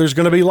what the weather's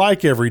going to be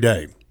like every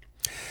day.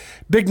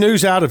 Big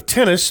news out of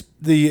tennis.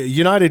 The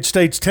United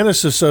States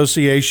Tennis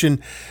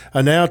Association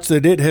announced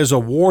that it has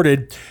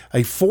awarded a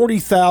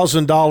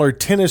 $40,000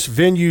 tennis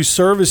venue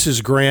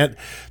services grant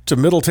to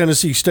Middle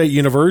Tennessee State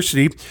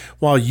University,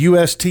 while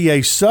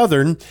USTA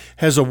Southern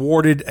has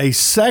awarded a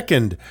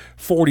second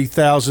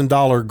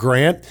 $40,000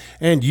 grant,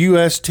 and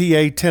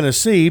USTA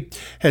Tennessee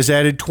has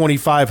added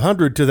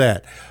 $2,500 to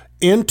that.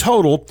 In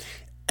total,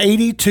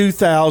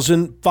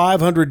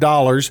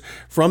 $82,500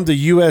 from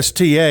the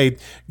USTA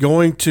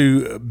going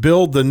to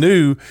build the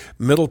new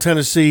Middle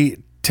Tennessee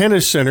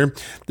Tennis Center.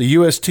 The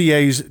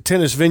USTA's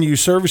Tennis Venue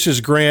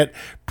Services Grant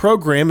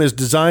program is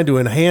designed to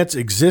enhance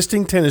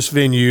existing tennis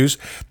venues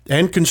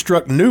and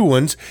construct new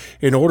ones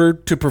in order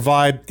to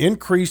provide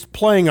increased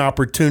playing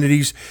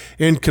opportunities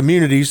in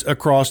communities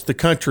across the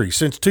country.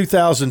 Since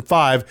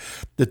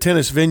 2005, the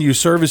Tennis Venue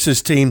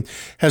Services team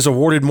has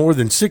awarded more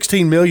than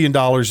 $16 million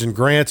in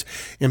grants,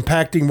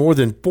 impacting more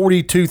than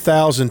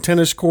 42,000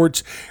 tennis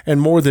courts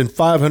and more than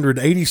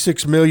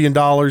 $586 million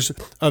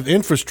of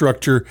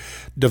infrastructure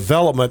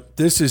development.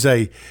 This is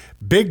a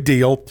big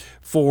deal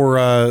for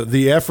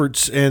the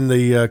efforts and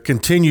the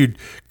continued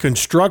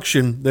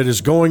construction that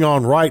is going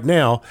on right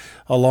now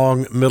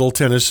along Middle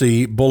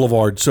Tennessee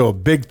Boulevard. So a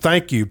big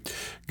thank you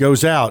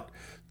goes out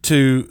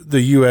to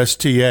the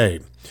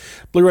USTA.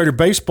 Blue Raider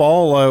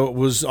Baseball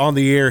was on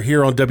the air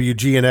here on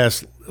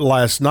WGNS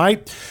last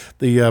night.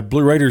 The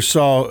Blue Raiders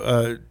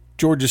saw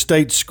Georgia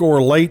State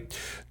score late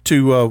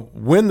to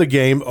win the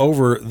game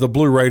over the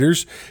Blue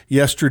Raiders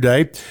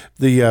yesterday.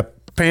 The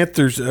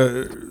Panthers,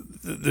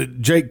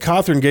 Jake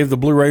Cothran gave the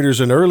Blue Raiders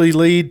an early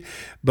lead,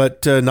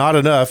 but not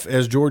enough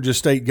as Georgia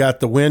State got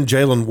the win.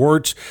 Jalen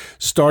Wirtz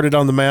started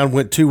on the mound,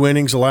 went 2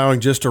 innings,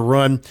 allowing just a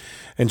run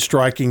and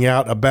striking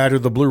out a batter.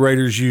 The Blue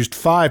Raiders used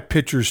 5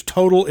 pitchers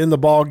total in the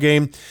ball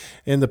game,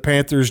 and the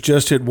Panthers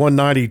just hit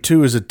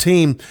 192 as a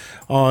team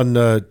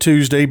on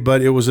Tuesday,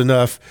 but it was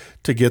enough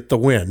to get the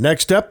win.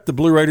 Next up, the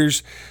Blue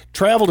Raiders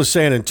travel to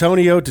San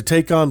Antonio to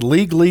take on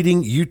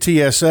league-leading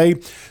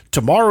UTSA.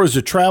 Tomorrow is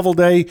a travel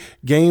day,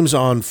 games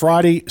on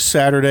Friday,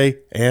 Saturday,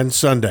 and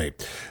Sunday.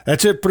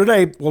 That's it for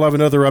today. We'll have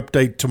another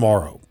update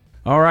tomorrow.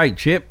 All right,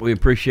 Chip, we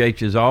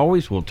appreciate you as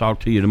always. We'll talk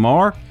to you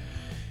tomorrow.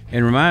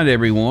 And remind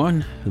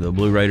everyone, the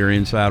Blue Raider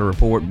Insider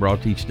Report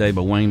brought to you today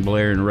by Wayne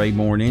Blair and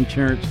Rayborn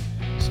Insurance,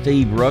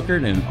 Steve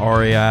Ruckert and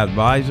REI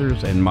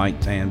Advisors, and Mike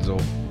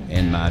Tanzel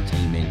and My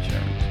Team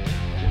Insurance.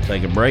 We'll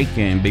take a break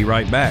and be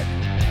right back.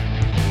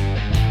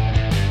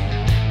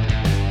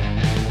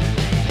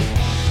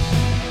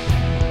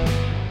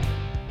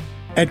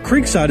 At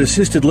Creekside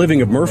Assisted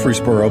Living of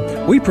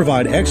Murfreesboro, we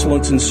provide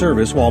excellence in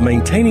service while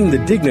maintaining the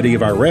dignity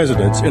of our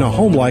residents in a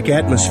home-like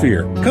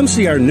atmosphere. Come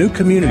see our new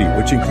community,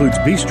 which includes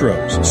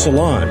bistros,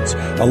 salons,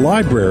 a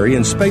library,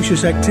 and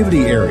spacious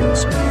activity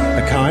areas.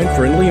 A kind,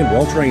 friendly, and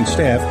well-trained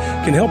staff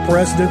can help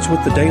residents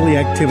with the daily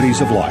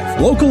activities of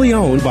life. Locally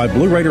owned by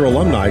Blue Raider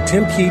alumni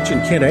Tim Keach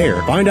and Ken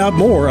Ayer. Find out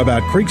more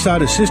about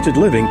Creekside Assisted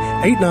Living,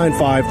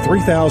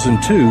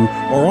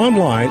 895-3002, or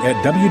online at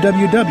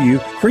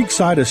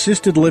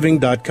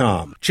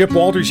www.creeksideassistedliving.com. Chip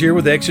Walters here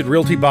with Exit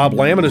Realty Bob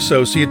Lamb &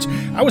 Associates.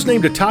 I was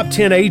named a top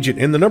 10 agent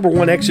in the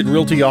 #1 Exit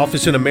Realty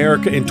office in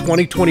America in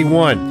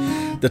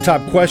 2021. The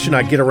top question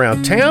I get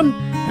around town,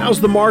 how's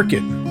the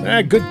market?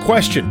 Good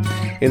question.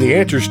 And the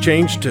answer's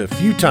changed a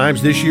few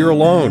times this year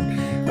alone.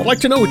 I'd like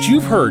to know what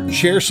you've heard and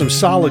share some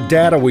solid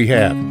data we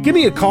have. Give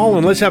me a call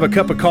and let's have a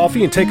cup of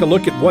coffee and take a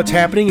look at what's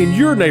happening in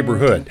your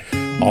neighborhood.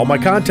 All my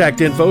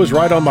contact info is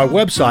right on my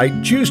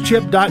website,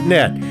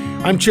 choosechip.net.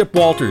 I'm Chip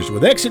Walters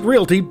with Exit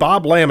Realty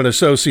Bob Lamb &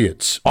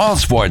 Associates. All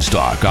sports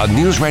talk on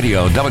News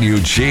Radio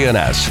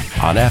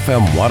WGNS on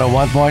FM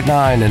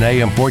 101.9 and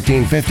AM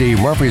 1450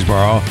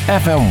 Murfreesboro,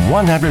 FM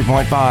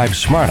 100.5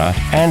 Smyrna,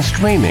 and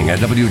streaming at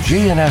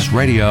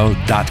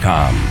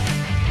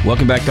WGNSradio.com.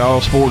 Welcome back to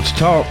All Sports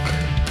Talk.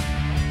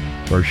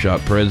 First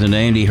Shot President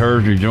Andy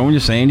Hersner joins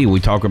us. Andy,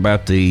 we talk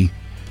about the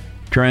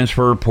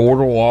transfer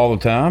portal all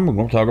the time. We're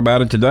going to talk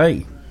about it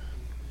today.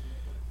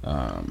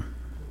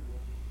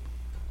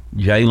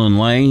 Jalen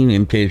Lane,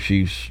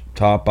 MTSU's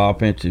top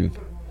offensive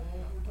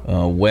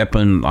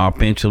weapon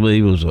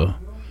offensively, was a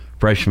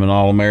freshman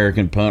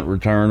All-American punt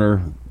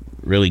returner.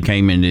 Really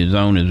came into his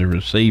own as a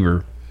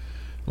receiver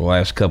the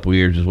last couple of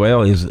years as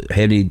well. Is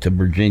headed to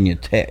Virginia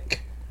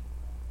Tech.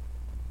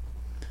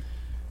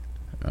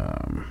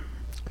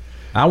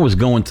 I was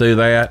going through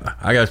that.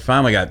 I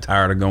finally got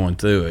tired of going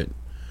through it.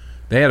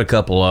 They had a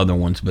couple other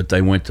ones, but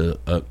they went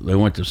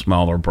to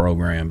smaller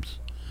programs.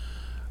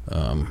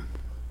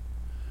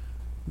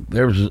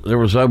 There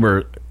was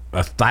over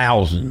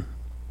 1,000,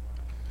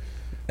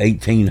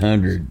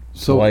 1,800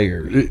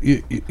 players.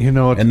 You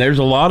know, and there's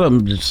a lot of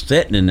them just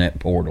sitting in that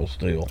portal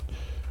still.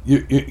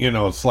 You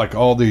know, it's like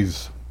all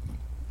these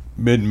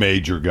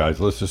mid-major guys.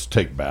 Let's just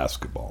take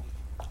basketball.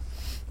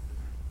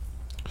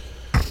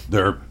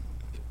 They're,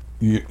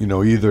 you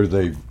know, either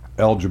they've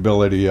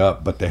eligibility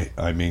up, but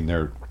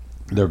they're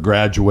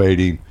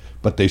graduating,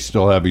 but they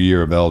still have a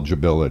year of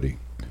eligibility,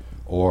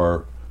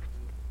 or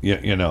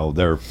you know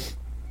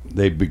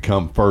they've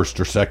become first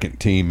or second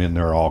team in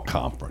their all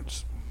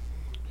conference.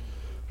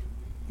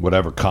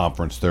 whatever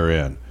conference they're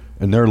in,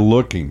 and they're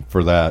looking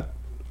for that.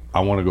 I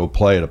want to go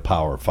play at a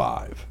Power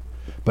 5.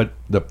 But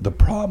the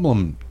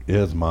problem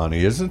is,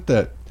 Monty, isn't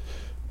that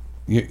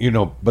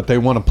but they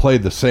want to play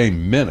the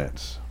same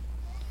minutes.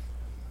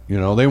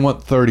 They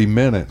want 30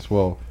 minutes.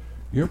 Well,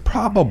 you're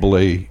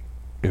probably,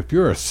 if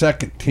you're a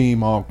second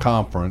team all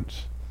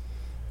conference,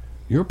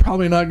 you're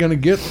probably not going to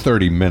get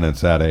 30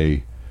 minutes at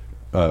a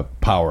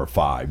Power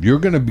 5. You're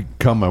going to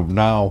become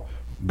now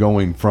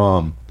going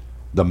from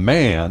the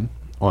man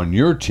on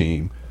your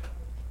team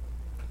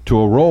to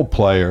a role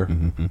player,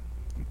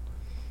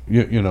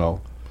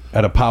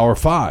 at a Power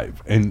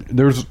 5. And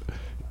there's,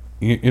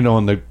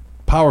 and the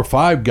Power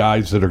 5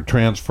 guys that are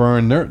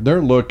transferring,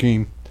 they're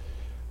looking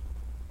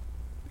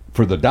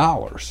for the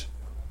dollars,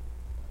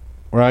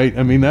 right?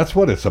 I mean, that's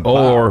what it's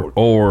about.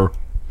 Or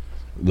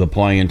the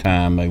playing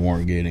time they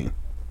weren't getting.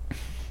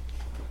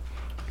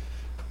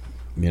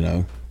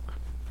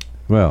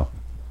 Well,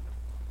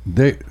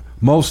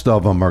 most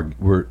of them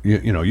were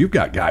you've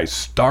got guys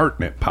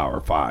starting at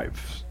Power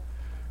 5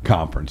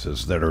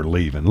 conferences that are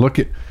leaving. Look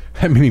at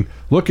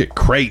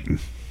Creighton.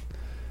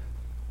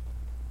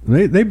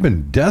 They've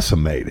been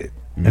decimated,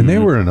 and they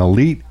were an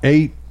Elite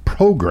 8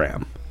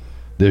 program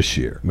this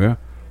year. Yeah.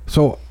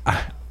 So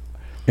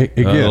again,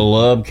 the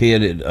Love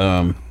kid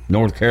at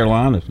North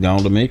Carolina's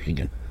gone to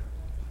Michigan.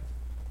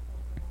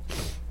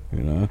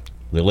 The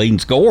leading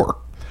scorer.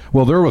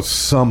 Well, there was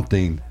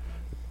something.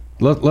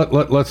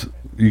 Let's.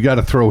 You got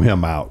to throw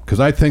him out, because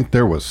I think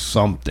there was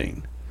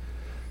something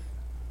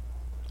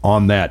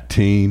on that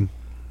team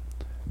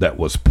that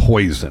was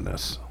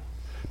poisonous,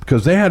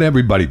 because they had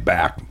everybody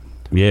back.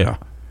 Yeah.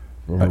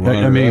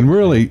 I mean,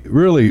 really,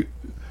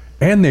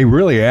 and they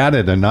really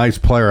added a nice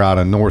player out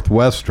of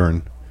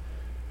Northwestern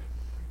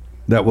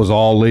that was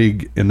all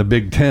league in the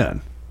Big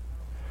Ten.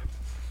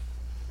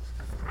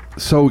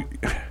 So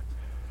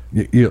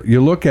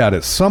you look at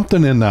it,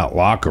 something in that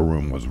locker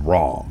room was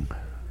wrong.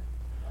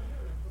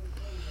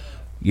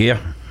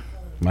 Yeah,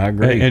 I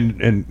agree.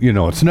 And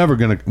it's never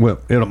going to. Well,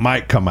 it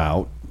might come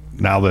out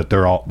now that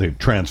they've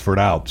transferred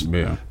out.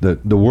 Yeah.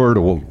 The word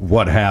of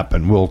what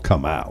happened will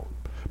come out,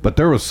 but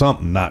there was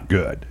something not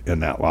good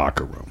in that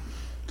locker room.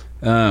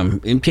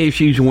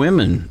 MTSU's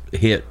women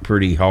hit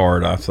pretty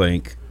hard, I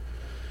think.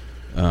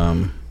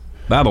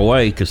 By the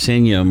way,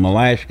 Ksenia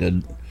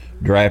Malashka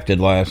drafted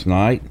last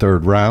night,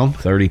 3rd round,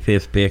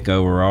 35th pick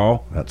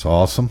overall. That's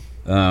awesome.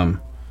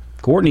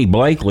 Courtney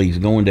Blakely's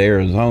going to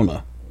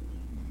Arizona.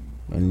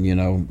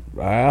 And,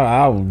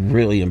 I was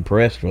really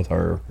impressed with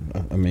her.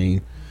 I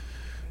mean,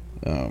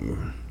 I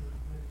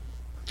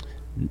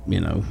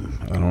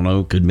don't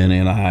know, could have been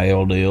an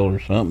NIL deal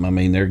or something. I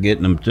mean, they're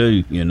getting them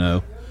too,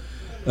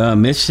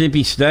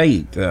 Mississippi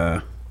State,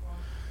 the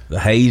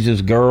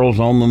Hayes girls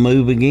on the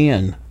move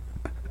again.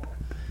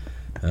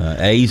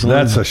 Aislinn.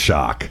 That's a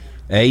shock.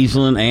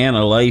 Aislinn and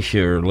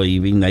Alacia are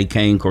leaving. They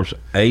came, of course,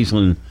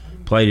 Aislinn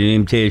played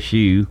at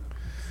MTSU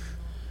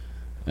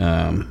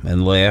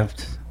and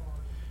left.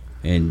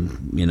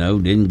 And,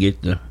 didn't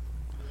get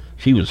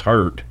she was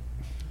hurt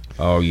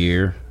all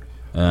year.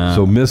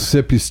 So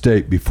Mississippi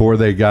State, before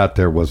they got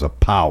there, was a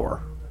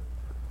power.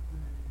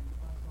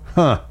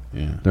 Huh.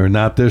 Yeah. They're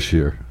not this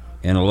year.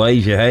 And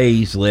Elijah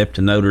Hayes left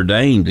to Notre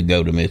Dame to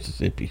go to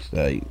Mississippi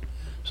State.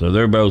 So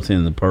they're both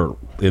in the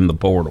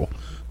portal.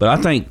 But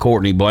I think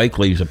Courtney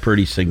Blakely's a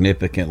pretty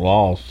significant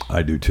loss.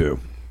 I do too.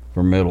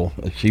 For Middle.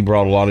 She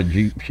brought a lot of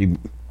juice.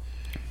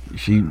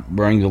 She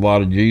brings a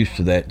lot of juice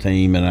to that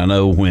team, and I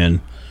know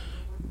when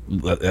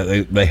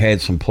they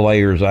had some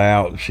players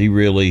out, she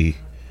really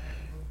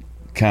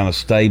kind of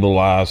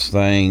stabilized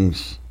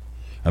things.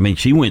 I mean,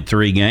 she went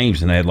 3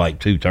 games and had like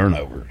 2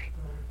 turnovers.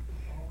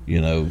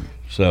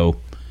 So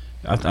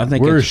I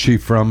think. Where is she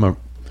from?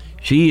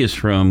 She is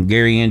from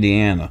Gary,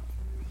 Indiana.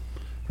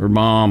 Her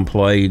mom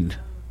played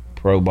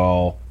pro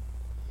ball,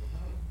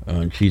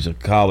 and she's a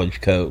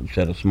college coach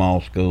at a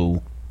small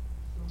school.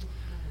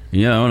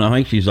 And I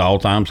think she's the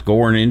all-time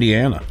scorer in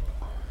Indiana.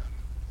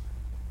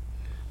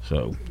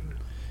 So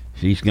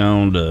she's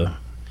gone to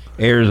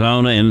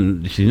Arizona,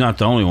 and she's not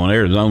the only one.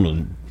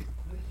 Arizona's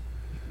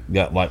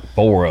got like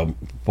 4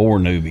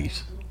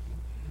 newbies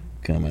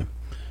coming.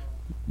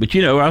 But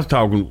I was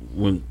talking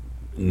when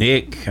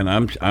Nick, and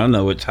I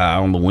know it's high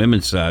on the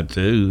women's side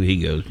too. He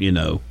goes,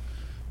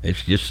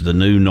 it's just the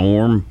new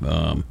norm.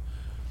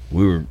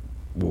 We were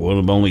one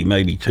of only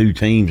maybe 2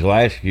 teams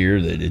last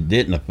year that it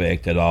didn't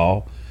affect at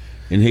all.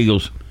 And he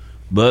goes,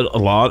 but a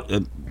lot,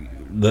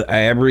 the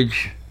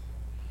average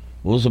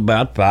was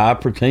about 5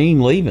 per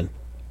team leaving.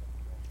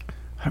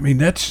 I mean,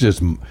 that's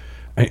just,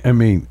 I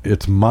mean,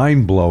 it's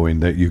mind-blowing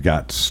that you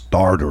got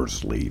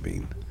starters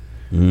leaving.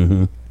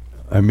 Mm-hmm.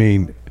 I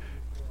mean,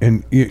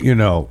 and,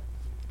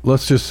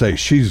 let's just say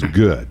she's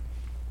good.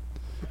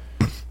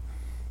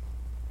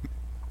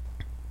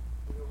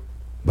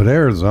 But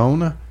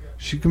Arizona,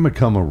 she can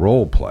become a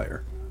role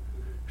player.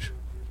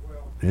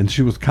 And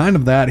she was kind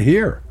of that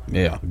here.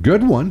 Yeah.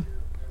 Good one.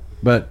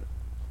 But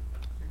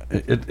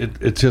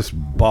it just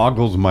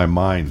boggles my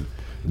mind.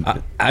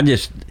 I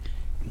just,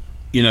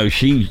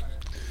 she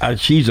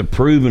she's a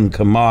proven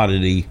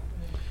commodity,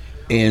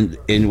 and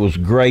it was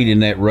great in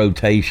that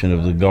rotation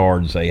of the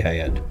guards they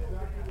had.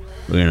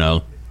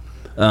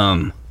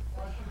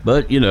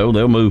 But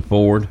they'll move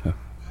forward.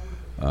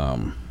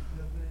 I'll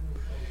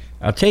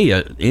tell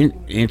you,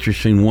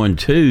 interesting one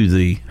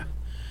too.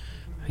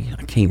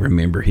 I can't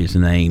remember his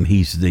name.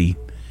 He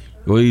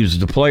was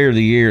the player of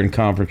the year in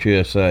Conference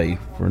USA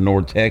for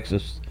North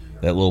Texas.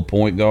 That little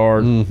point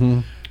guard. Mm-hmm.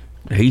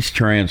 He's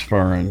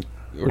transferring,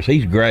 or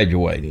he's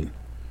graduating,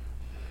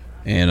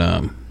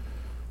 and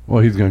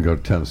he's going to go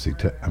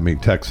to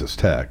Texas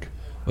Tech.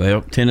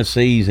 Well,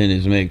 Tennessee's in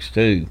his mix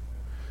too.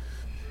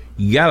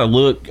 You got to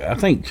look. I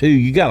think too.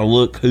 You got to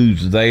look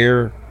who's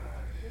there.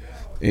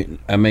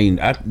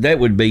 That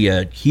would be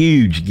a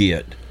huge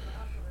get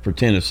for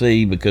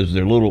Tennessee because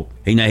they're little.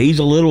 He's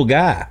a little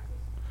guy,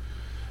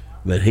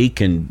 but he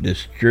can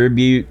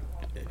distribute.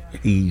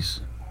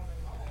 He's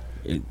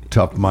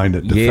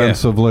tough-minded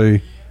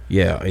defensively.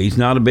 Yeah, he's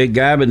not a big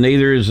guy, but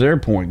neither is their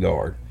point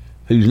guard,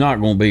 who's not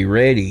going to be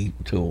ready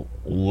till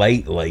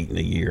late in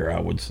the year, I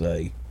would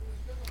say.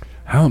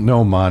 I don't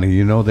know,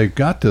 Monty. They've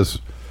got this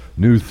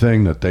new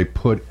thing that they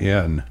put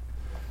in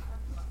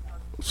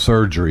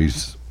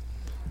surgeries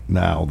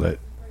now that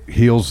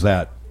heals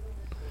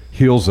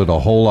it a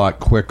whole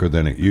lot quicker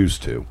than it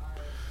used to.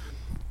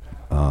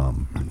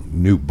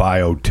 New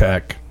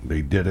biotech,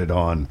 they did it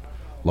on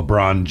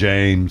LeBron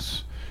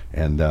James,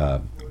 and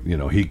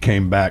he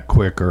came back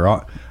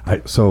quicker.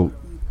 So,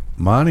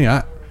 Monty,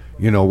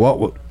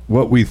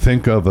 what we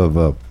think of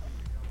a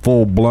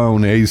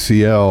full-blown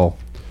ACL.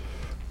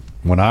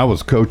 When I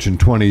was coaching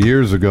 20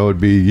 years ago,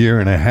 it'd be a year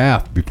and a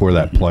half before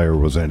that player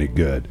was any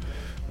good.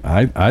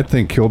 I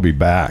think he'll be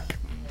back.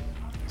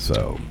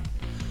 So,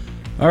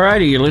 all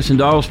righty, you listen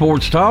to All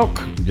Sports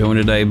Talk. Joined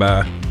today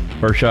by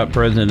First Shot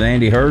President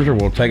Andy Herzer.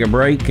 We'll take a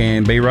break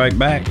and be right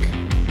back.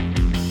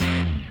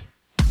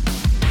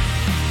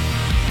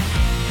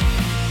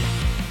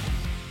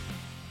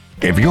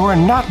 If you're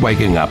not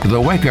waking up to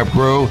the Wake Up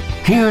Crew,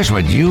 here's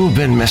what you've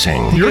been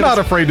missing. You're not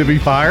afraid to be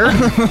fired.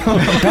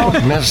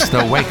 Don't miss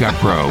the Wake Up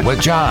Crew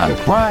with John,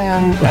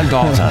 Brian, and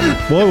Dalton.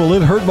 Boy, will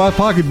it hurt my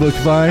pocketbook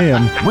if I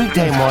am.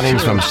 Weekday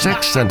mornings from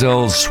 6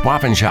 until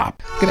Swap and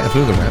Shop. Good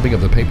afternoon. The wrapping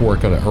of the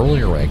paperwork on an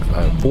earlier wreck,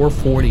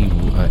 440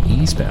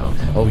 eastbound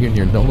over here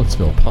near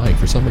Nolensville Pike.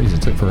 For some reason,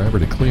 it took forever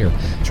to clear.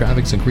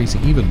 Traffic's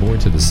increasing even more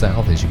to the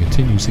south as you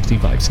continue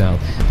 65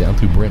 south down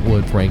through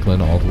Brentwood,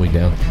 Franklin, all the way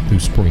down through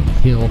Spring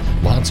Hill.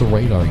 Lots of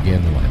radar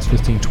again the last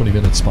 15-20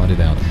 minutes spotted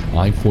out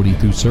I-40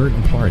 through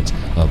certain parts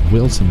of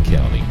Wilson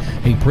County.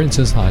 Hey,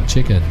 Princess Hot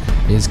Chicken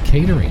is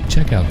catering.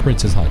 Check out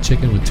Princess Hot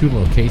Chicken with 2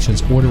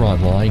 locations. Order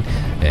online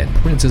at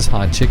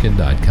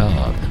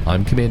princesshotchicken.com.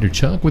 I'm Commander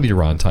Chuck with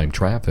your on-time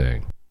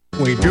traffic.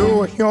 We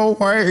do it your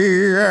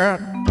way at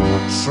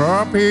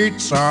Sir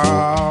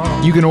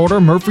Pizza. You can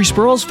order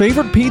Murfreesboro's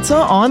favorite pizza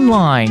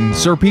online,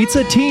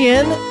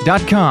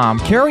 sirpizzatn.com.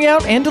 Carry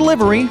out and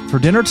delivery for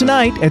dinner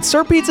tonight at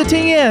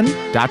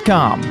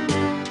sirpizzatn.com.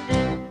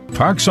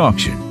 Parks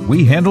Auction.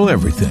 We handle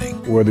everything.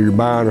 Whether you're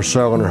buying or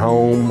selling a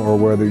home or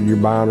whether you're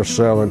buying or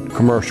selling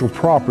commercial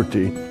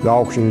property, the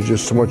auction is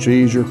just so much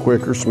easier,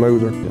 quicker,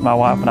 smoother. My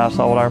wife and I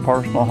sold our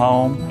personal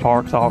home.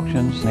 Parks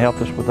Auctions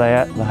helped us with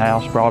that. The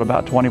house brought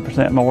about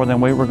 20% more than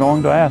we were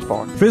going to ask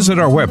for. Visit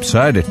our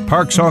website at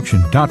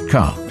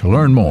parksauction.com to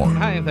learn more.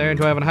 Hi there,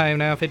 to have a home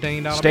now,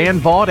 $15. Stan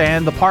Vaught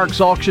and the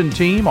Parks Auction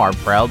team are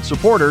proud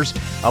supporters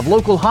of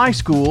local high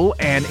school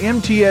and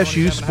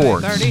MTSU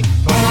sports.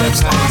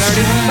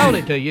 Sold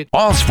it to you.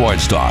 All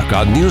Sports Talk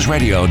on News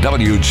Radio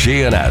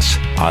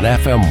WGNS on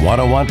FM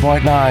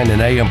 101.9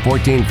 and AM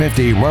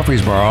 1450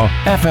 Murfreesboro,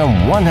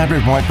 FM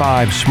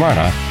 100.5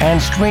 Smyrna,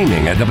 and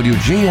streaming at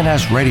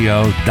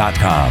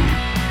WGNSradio.com.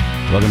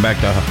 Welcome back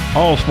to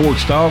All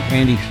Sports Talk.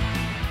 Andy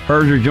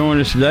Herzer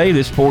joined us today.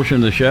 This portion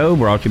of the show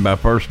brought to you by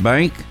First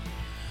Bank.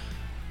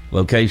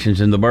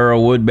 Locations in the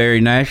borough, Woodbury,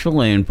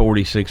 Nashville, and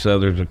 46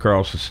 others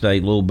across the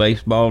state. Little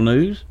baseball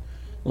news.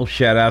 Little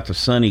shout out to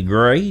Sonny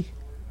Gray.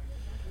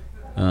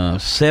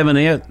 7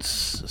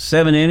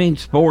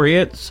 innings, 4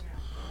 hits,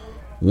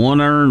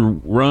 1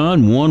 earned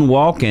run, 1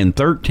 walk, and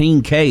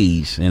 13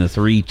 Ks in a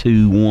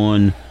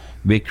 3-2-1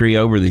 victory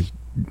over the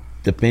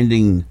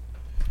defending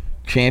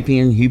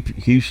champion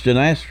Houston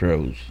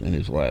Astros in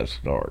his last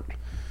start.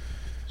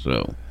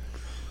 So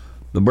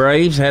the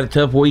Braves had a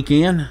tough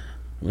weekend.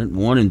 Went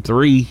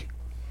 1-3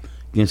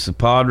 against the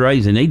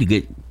Padres. They need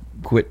to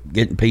quit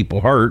getting people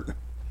hurt.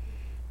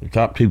 The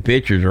top 2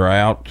 pitchers are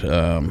out.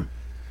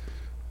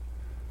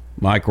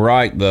 Mike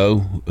Wright, though,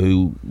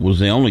 who was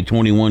the only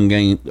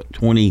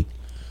 20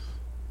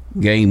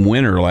 game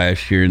winner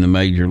last year in the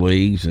major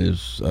leagues,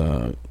 has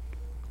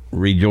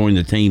rejoined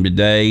the team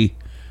today.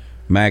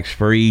 Max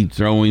Fried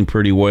throwing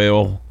pretty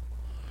well.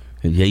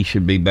 He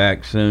should be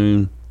back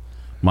soon.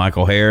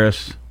 Michael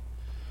Harris,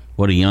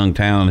 what a young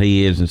talent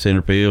he is in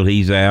center field.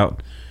 He's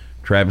out.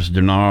 Travis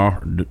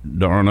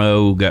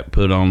d'Arnaud got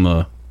put on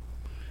the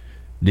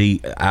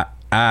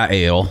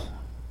IL,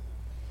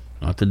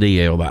 not the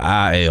DL,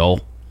 the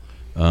IL.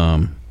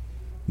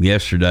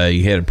 Yesterday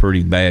he had a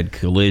pretty bad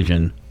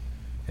collision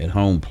at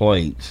home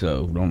plate,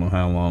 so don't know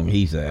how long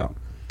he's out.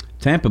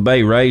 Tampa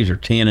Bay Rays are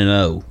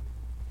 10-0.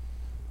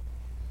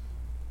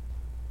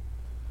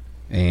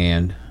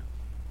 And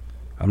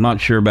I'm not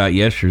sure about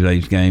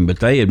yesterday's game, but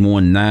they had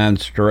won 9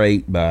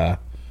 straight by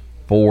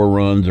 4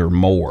 runs or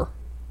more.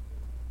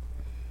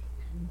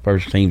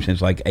 First team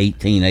since like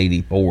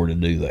 1884 to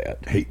do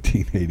that.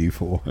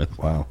 1884.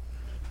 Wow.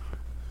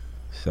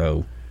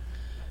 So,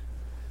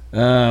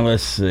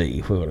 let's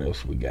see. What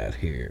else we got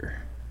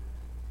here?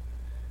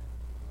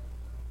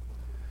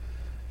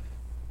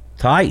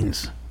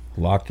 Titans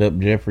locked up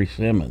Jeffrey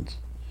Simmons.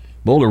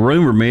 Boy, the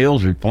rumor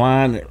mills are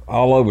flying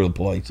all over the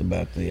place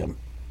about them.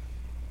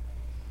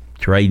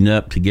 Trading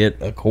up to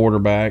get a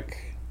quarterback.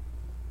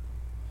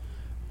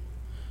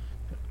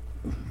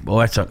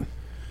 Boy,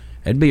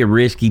 that'd be a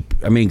risky.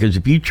 I mean, because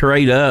if you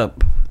trade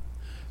up,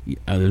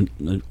 I don't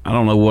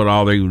know what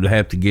all they would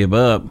have to give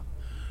up.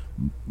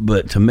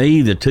 But to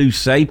me, the two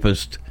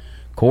safest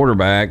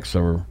quarterbacks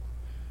are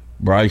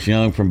Bryce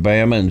Young from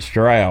Bama and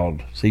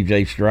Stroud,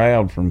 C.J.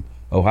 Stroud from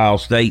Ohio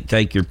State.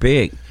 Take your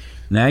pick.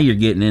 Now you're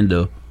getting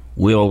into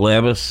Will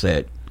Levis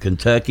at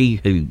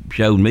Kentucky, who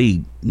showed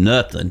me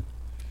nothing.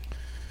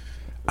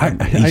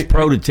 He's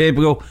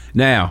prototypical.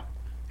 Now,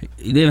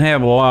 he didn't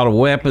have a lot of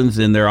weapons,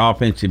 and their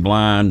offensive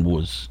line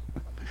was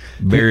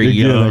very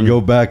young. I go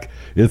back.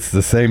 It's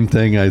the same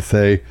thing I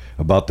say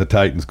about the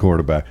Titans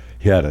quarterback.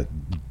 He had a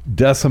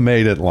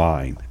decimated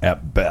line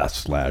at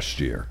best last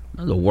year.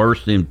 The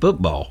worst in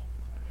football.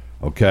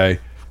 Okay.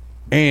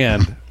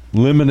 And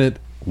limited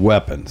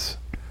weapons.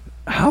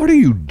 How do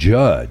you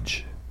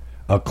judge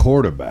a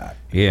quarterback?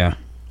 Yeah.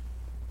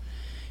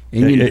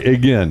 And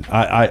again,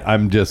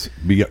 I'm just,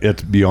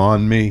 it's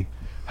beyond me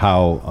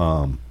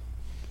how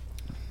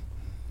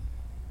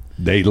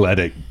they let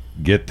it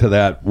get to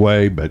that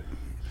way. But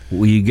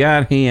well, you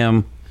got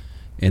him,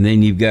 and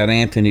then you've got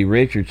Anthony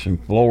Richardson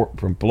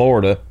from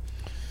Florida.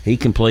 He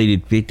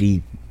completed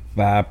 55%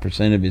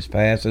 of his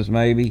passes,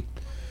 maybe.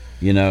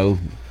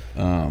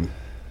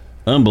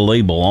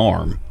 Unbelievable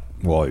arm.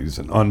 Well, he's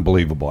an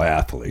unbelievable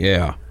athlete.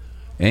 Yeah,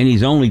 and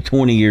he's only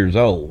 20 years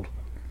old.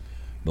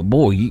 But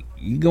boy,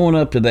 you going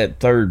up to that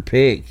third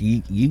pick,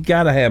 you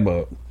got to have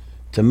a.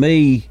 To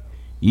me,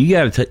 you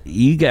got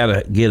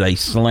to get a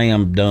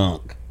slam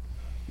dunk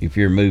if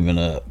you're moving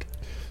up.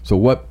 So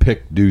what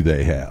pick do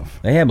they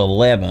have? They have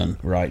 11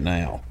 right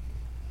now,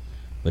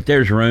 but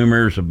there's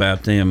rumors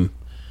about them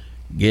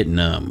getting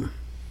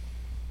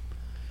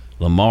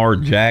Lamar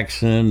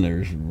Jackson.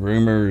 There's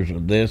rumors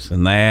of this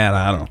and that.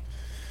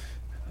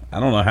 I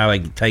don't know how they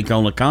can take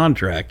on the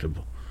contract of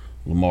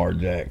Lamar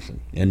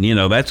Jackson, and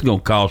that's going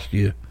to cost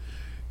you.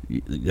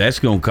 That's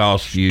going to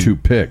cost you 2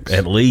 picks,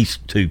 at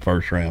least 2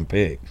 first-round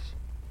picks,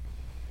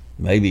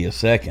 maybe a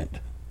second.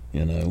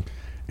 And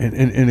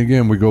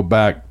again, we go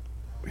back.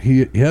 He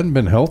hadn't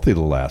been healthy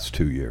the last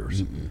 2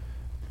 years. Mm-mm.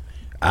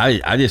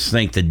 I just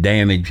think the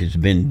damage has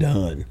been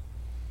done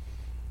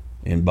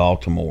in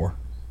Baltimore.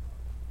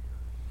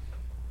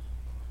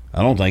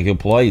 I don't think he'll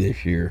play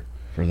this year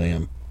for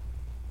them.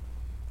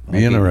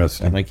 Be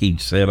interesting. I think he'd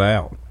sit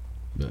out,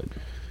 but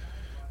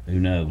who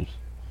knows?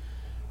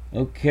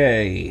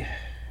 Okay.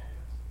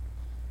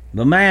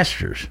 The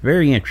Masters,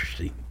 very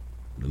interesting.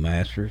 The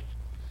Masters.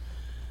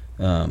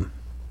 John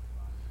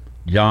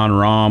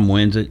Rahm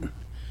wins it.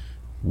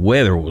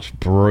 Weather was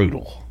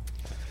brutal.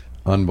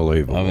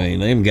 Unbelievable. I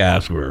mean, them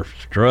guys were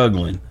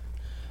struggling.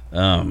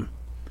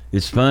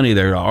 It's funny,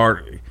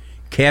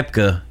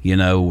 Koepka,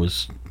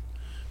 was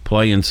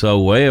playing so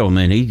well, and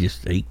then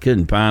he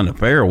couldn't find a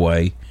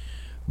fairway.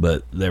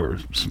 But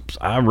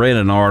I read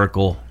an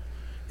article.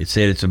 It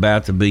said it's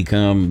about to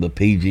become the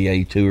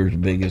PGA Tour's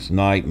biggest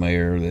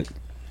nightmare that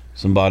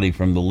somebody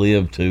from the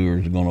Live Tour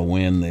is going to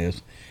win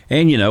this.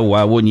 And,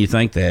 why wouldn't you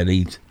think that?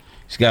 He's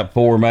got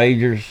 4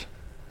 majors,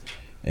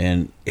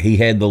 and he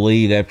had the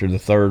lead after the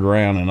 3rd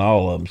round in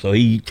all of them. So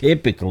he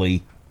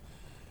typically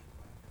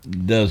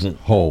doesn't.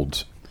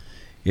 Holds.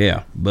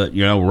 Yeah, but,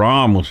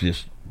 Rahm was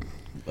just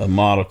a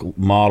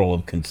model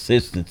of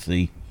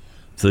consistency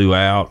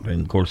throughout,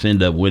 and, of course,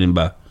 ended up winning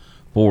by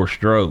 4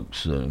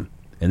 strokes. And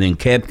then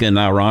Koepka and,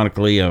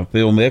 ironically,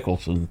 Phil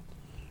Mickelson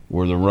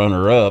were the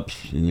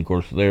runner-ups. And, of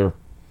course, they're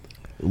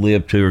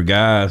Live Tour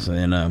guys.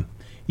 And,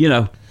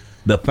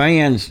 the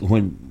fans,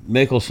 when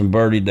Mickelson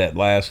birdied that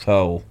last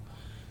hole,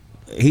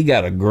 he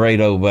got a great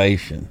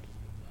ovation.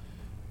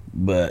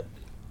 But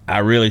I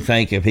really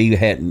think if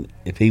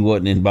he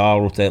wasn't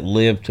involved with that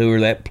Live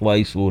Tour, that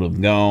place would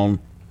have gone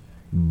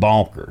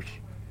bonkers.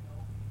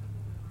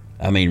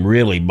 I mean,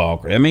 really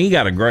bonkers. I mean, he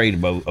got a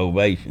great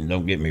ovation,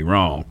 don't get me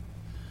wrong.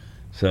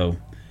 So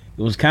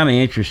it was kind of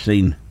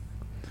interesting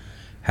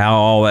how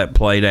all that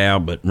played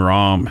out. But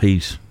Rahm,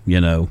 he's,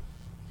 I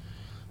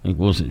think,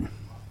 was it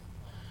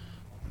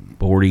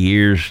 40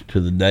 years to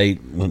the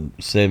date when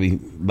Seve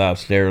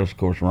Ballesteros, of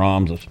course,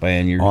 Rahm's a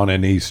Spaniard. On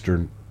an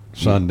Eastern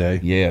Sunday.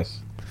 Yes.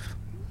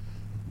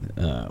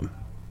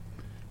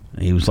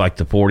 He was like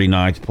the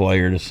 49th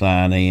player to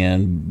sign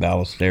in.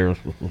 Ballesteros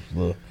was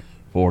the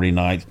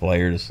 49th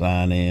player to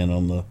sign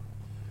in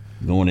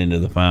going into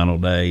the final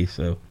day.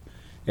 So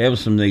There was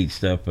some neat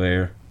stuff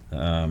there.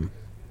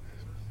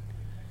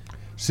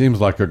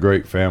 Seems like a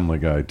great family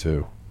guy,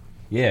 too.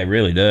 Yeah, it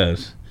really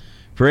does.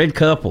 Fred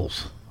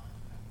Couples,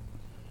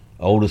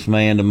 oldest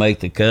man to make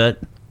the cut,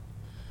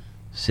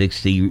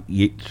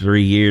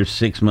 63 years,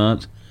 6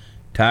 months.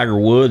 Tiger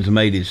Woods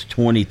made his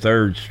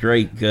 23rd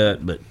straight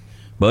cut, but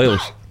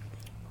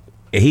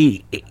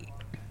he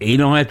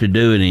don't have to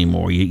do it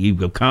anymore.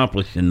 You've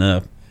accomplished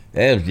enough.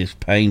 That was just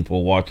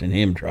painful watching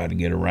him try to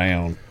get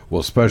around.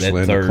 Well,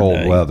 especially in the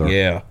cold weather.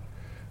 Yeah.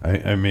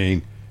 I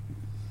mean,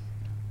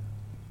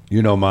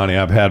 you know, Monty,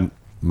 I've had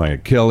my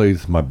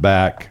Achilles, my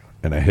back,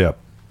 and a hip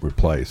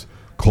replaced.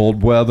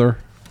 Cold weather,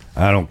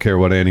 I don't care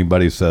what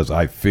anybody says.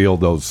 I feel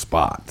those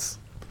spots.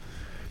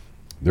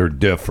 They're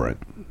different.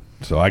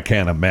 So I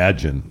can't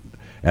imagine.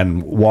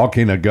 And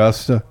walking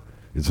Augusta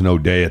is no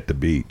day at the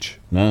beach.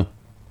 No.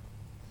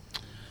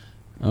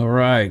 All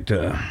right.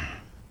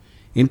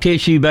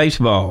 MTSU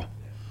baseball.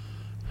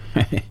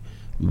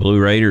 Blue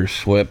Raiders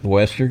swept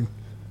Western.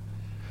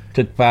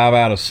 Took 5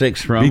 out of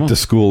 6 from them. Beat the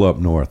school up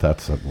north.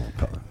 That's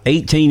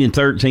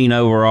 18-13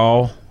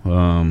 overall.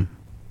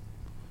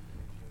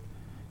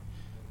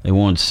 They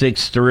won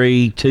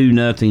 6-3,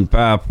 2-0,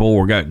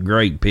 5-4. Got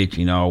great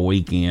pitching all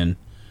weekend.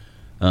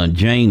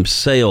 James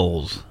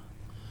Sells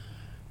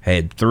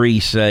had 3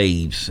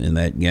 saves in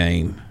that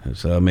game.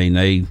 So, I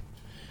mean,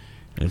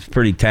 it's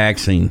pretty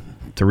taxing.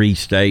 3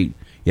 state.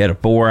 He had a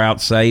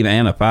 4-out save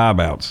and a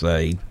 5-out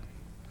save.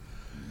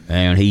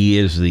 And he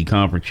is the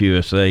Conference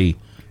USA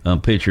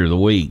pitcher of the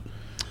week.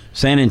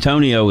 San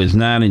Antonio is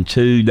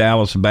 9-2.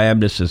 Dallas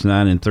Baptist is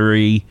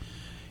 9-3.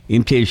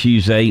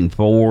 MTSU's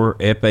 8-4.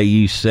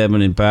 FAU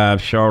 7-5.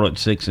 Charlotte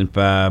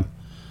 6-5.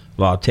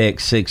 La Tech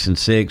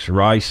 6-6.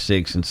 Rice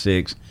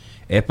 6-6.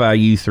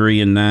 FIU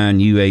 3-9.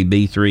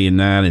 UAB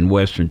 3-9. And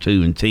Western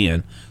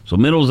 2-10. So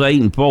Middle's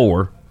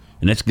 8-4,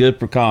 and that's good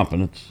for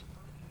confidence.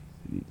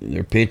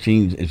 Their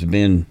pitching has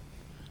been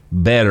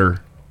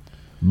better,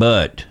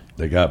 but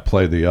they got to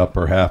play the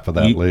upper half of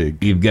that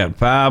league. You've got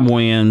 5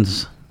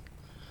 wins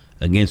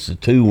against a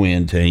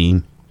 2-win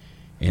team,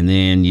 and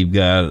then you've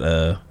got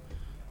a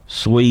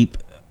sweep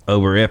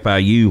over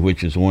FIU,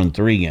 which has won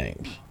 3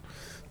 games.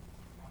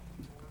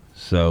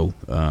 So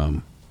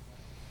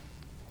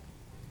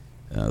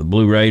the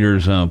Blue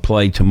Raiders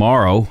play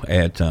tomorrow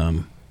at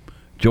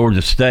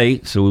Georgia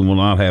State, so we will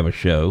not have a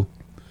show.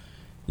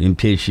 The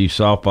MTSU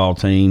softball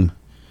team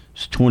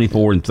is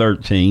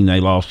 24-13. They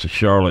lost to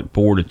Charlotte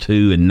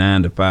 4-2 and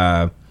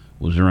 9-5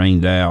 was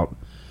rained out.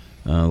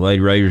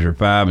 Lady Raiders are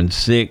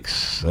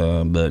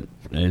 5-6, but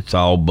it's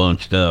all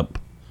bunched up.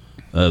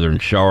 Other than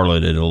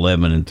Charlotte at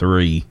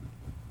 11-3.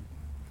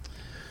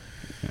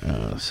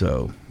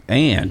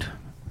 And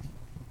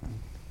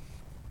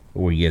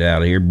before we get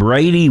out of here,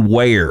 Brady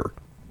Ware,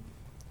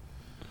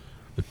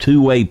 a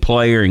 2-way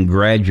player and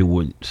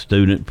graduate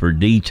student for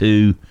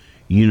D2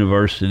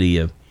 University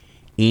of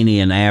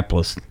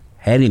Indianapolis,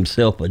 had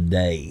himself a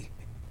day.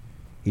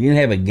 He didn't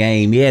have a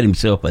game. He had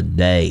himself a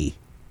day.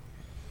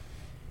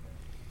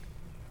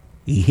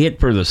 He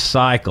hit for the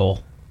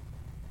cycle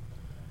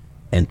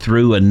and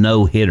threw a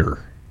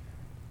no-hitter.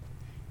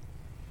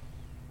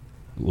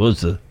 It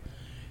was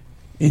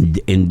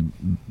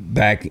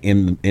back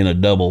in a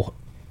double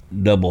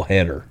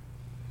header.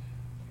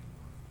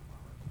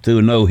 Threw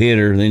a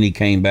no-hitter, then he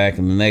came back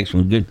in the next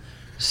one. Good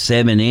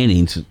 7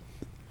 innings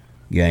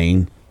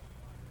game.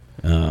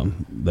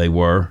 They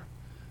were.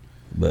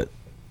 But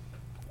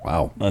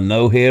wow. A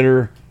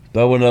no-hitter,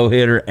 throw a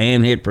no-hitter,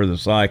 and hit for the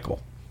cycle.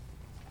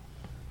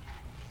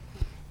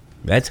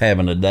 That's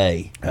having a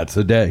day. That's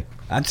a day.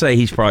 I'd say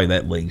he's probably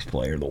that league's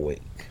player of the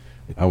week.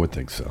 I would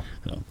think so.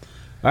 All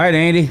right,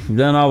 Andy, we've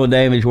done all the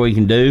damage we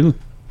can do.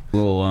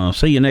 We'll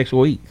see you next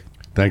week.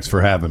 Thanks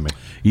for having me.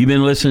 You've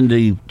been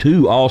listening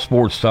to All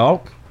Sports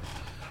Talk.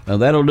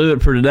 That'll do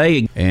it for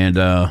today, and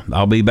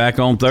I'll be back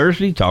on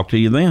Thursday. Talk to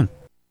you then.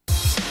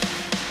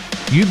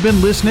 You've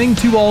been listening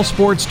to All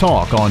Sports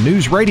Talk on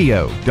News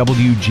Radio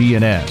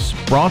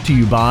WGNS. Brought to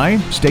you by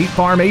State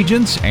Farm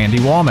agents Andy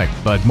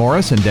Womack, Bud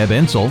Morris and Deb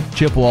Insel,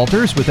 Chip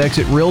Walters with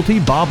Exit Realty,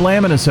 Bob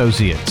Lamb and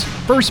Associates,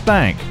 First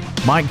Bank,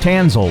 Mike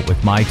Tanzel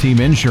with My Team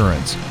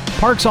Insurance,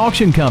 Parks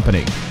Auction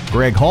Company,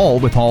 Greg Hall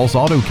with Hall's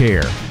Auto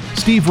Care,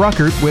 Steve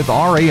Ruckert with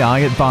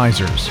RAI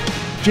Advisors,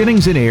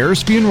 Jennings &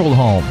 Ayers Funeral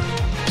Home,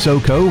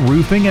 SoCo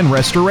Roofing and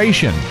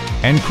Restoration,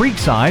 and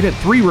Creekside at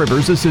Three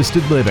Rivers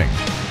Assisted Living.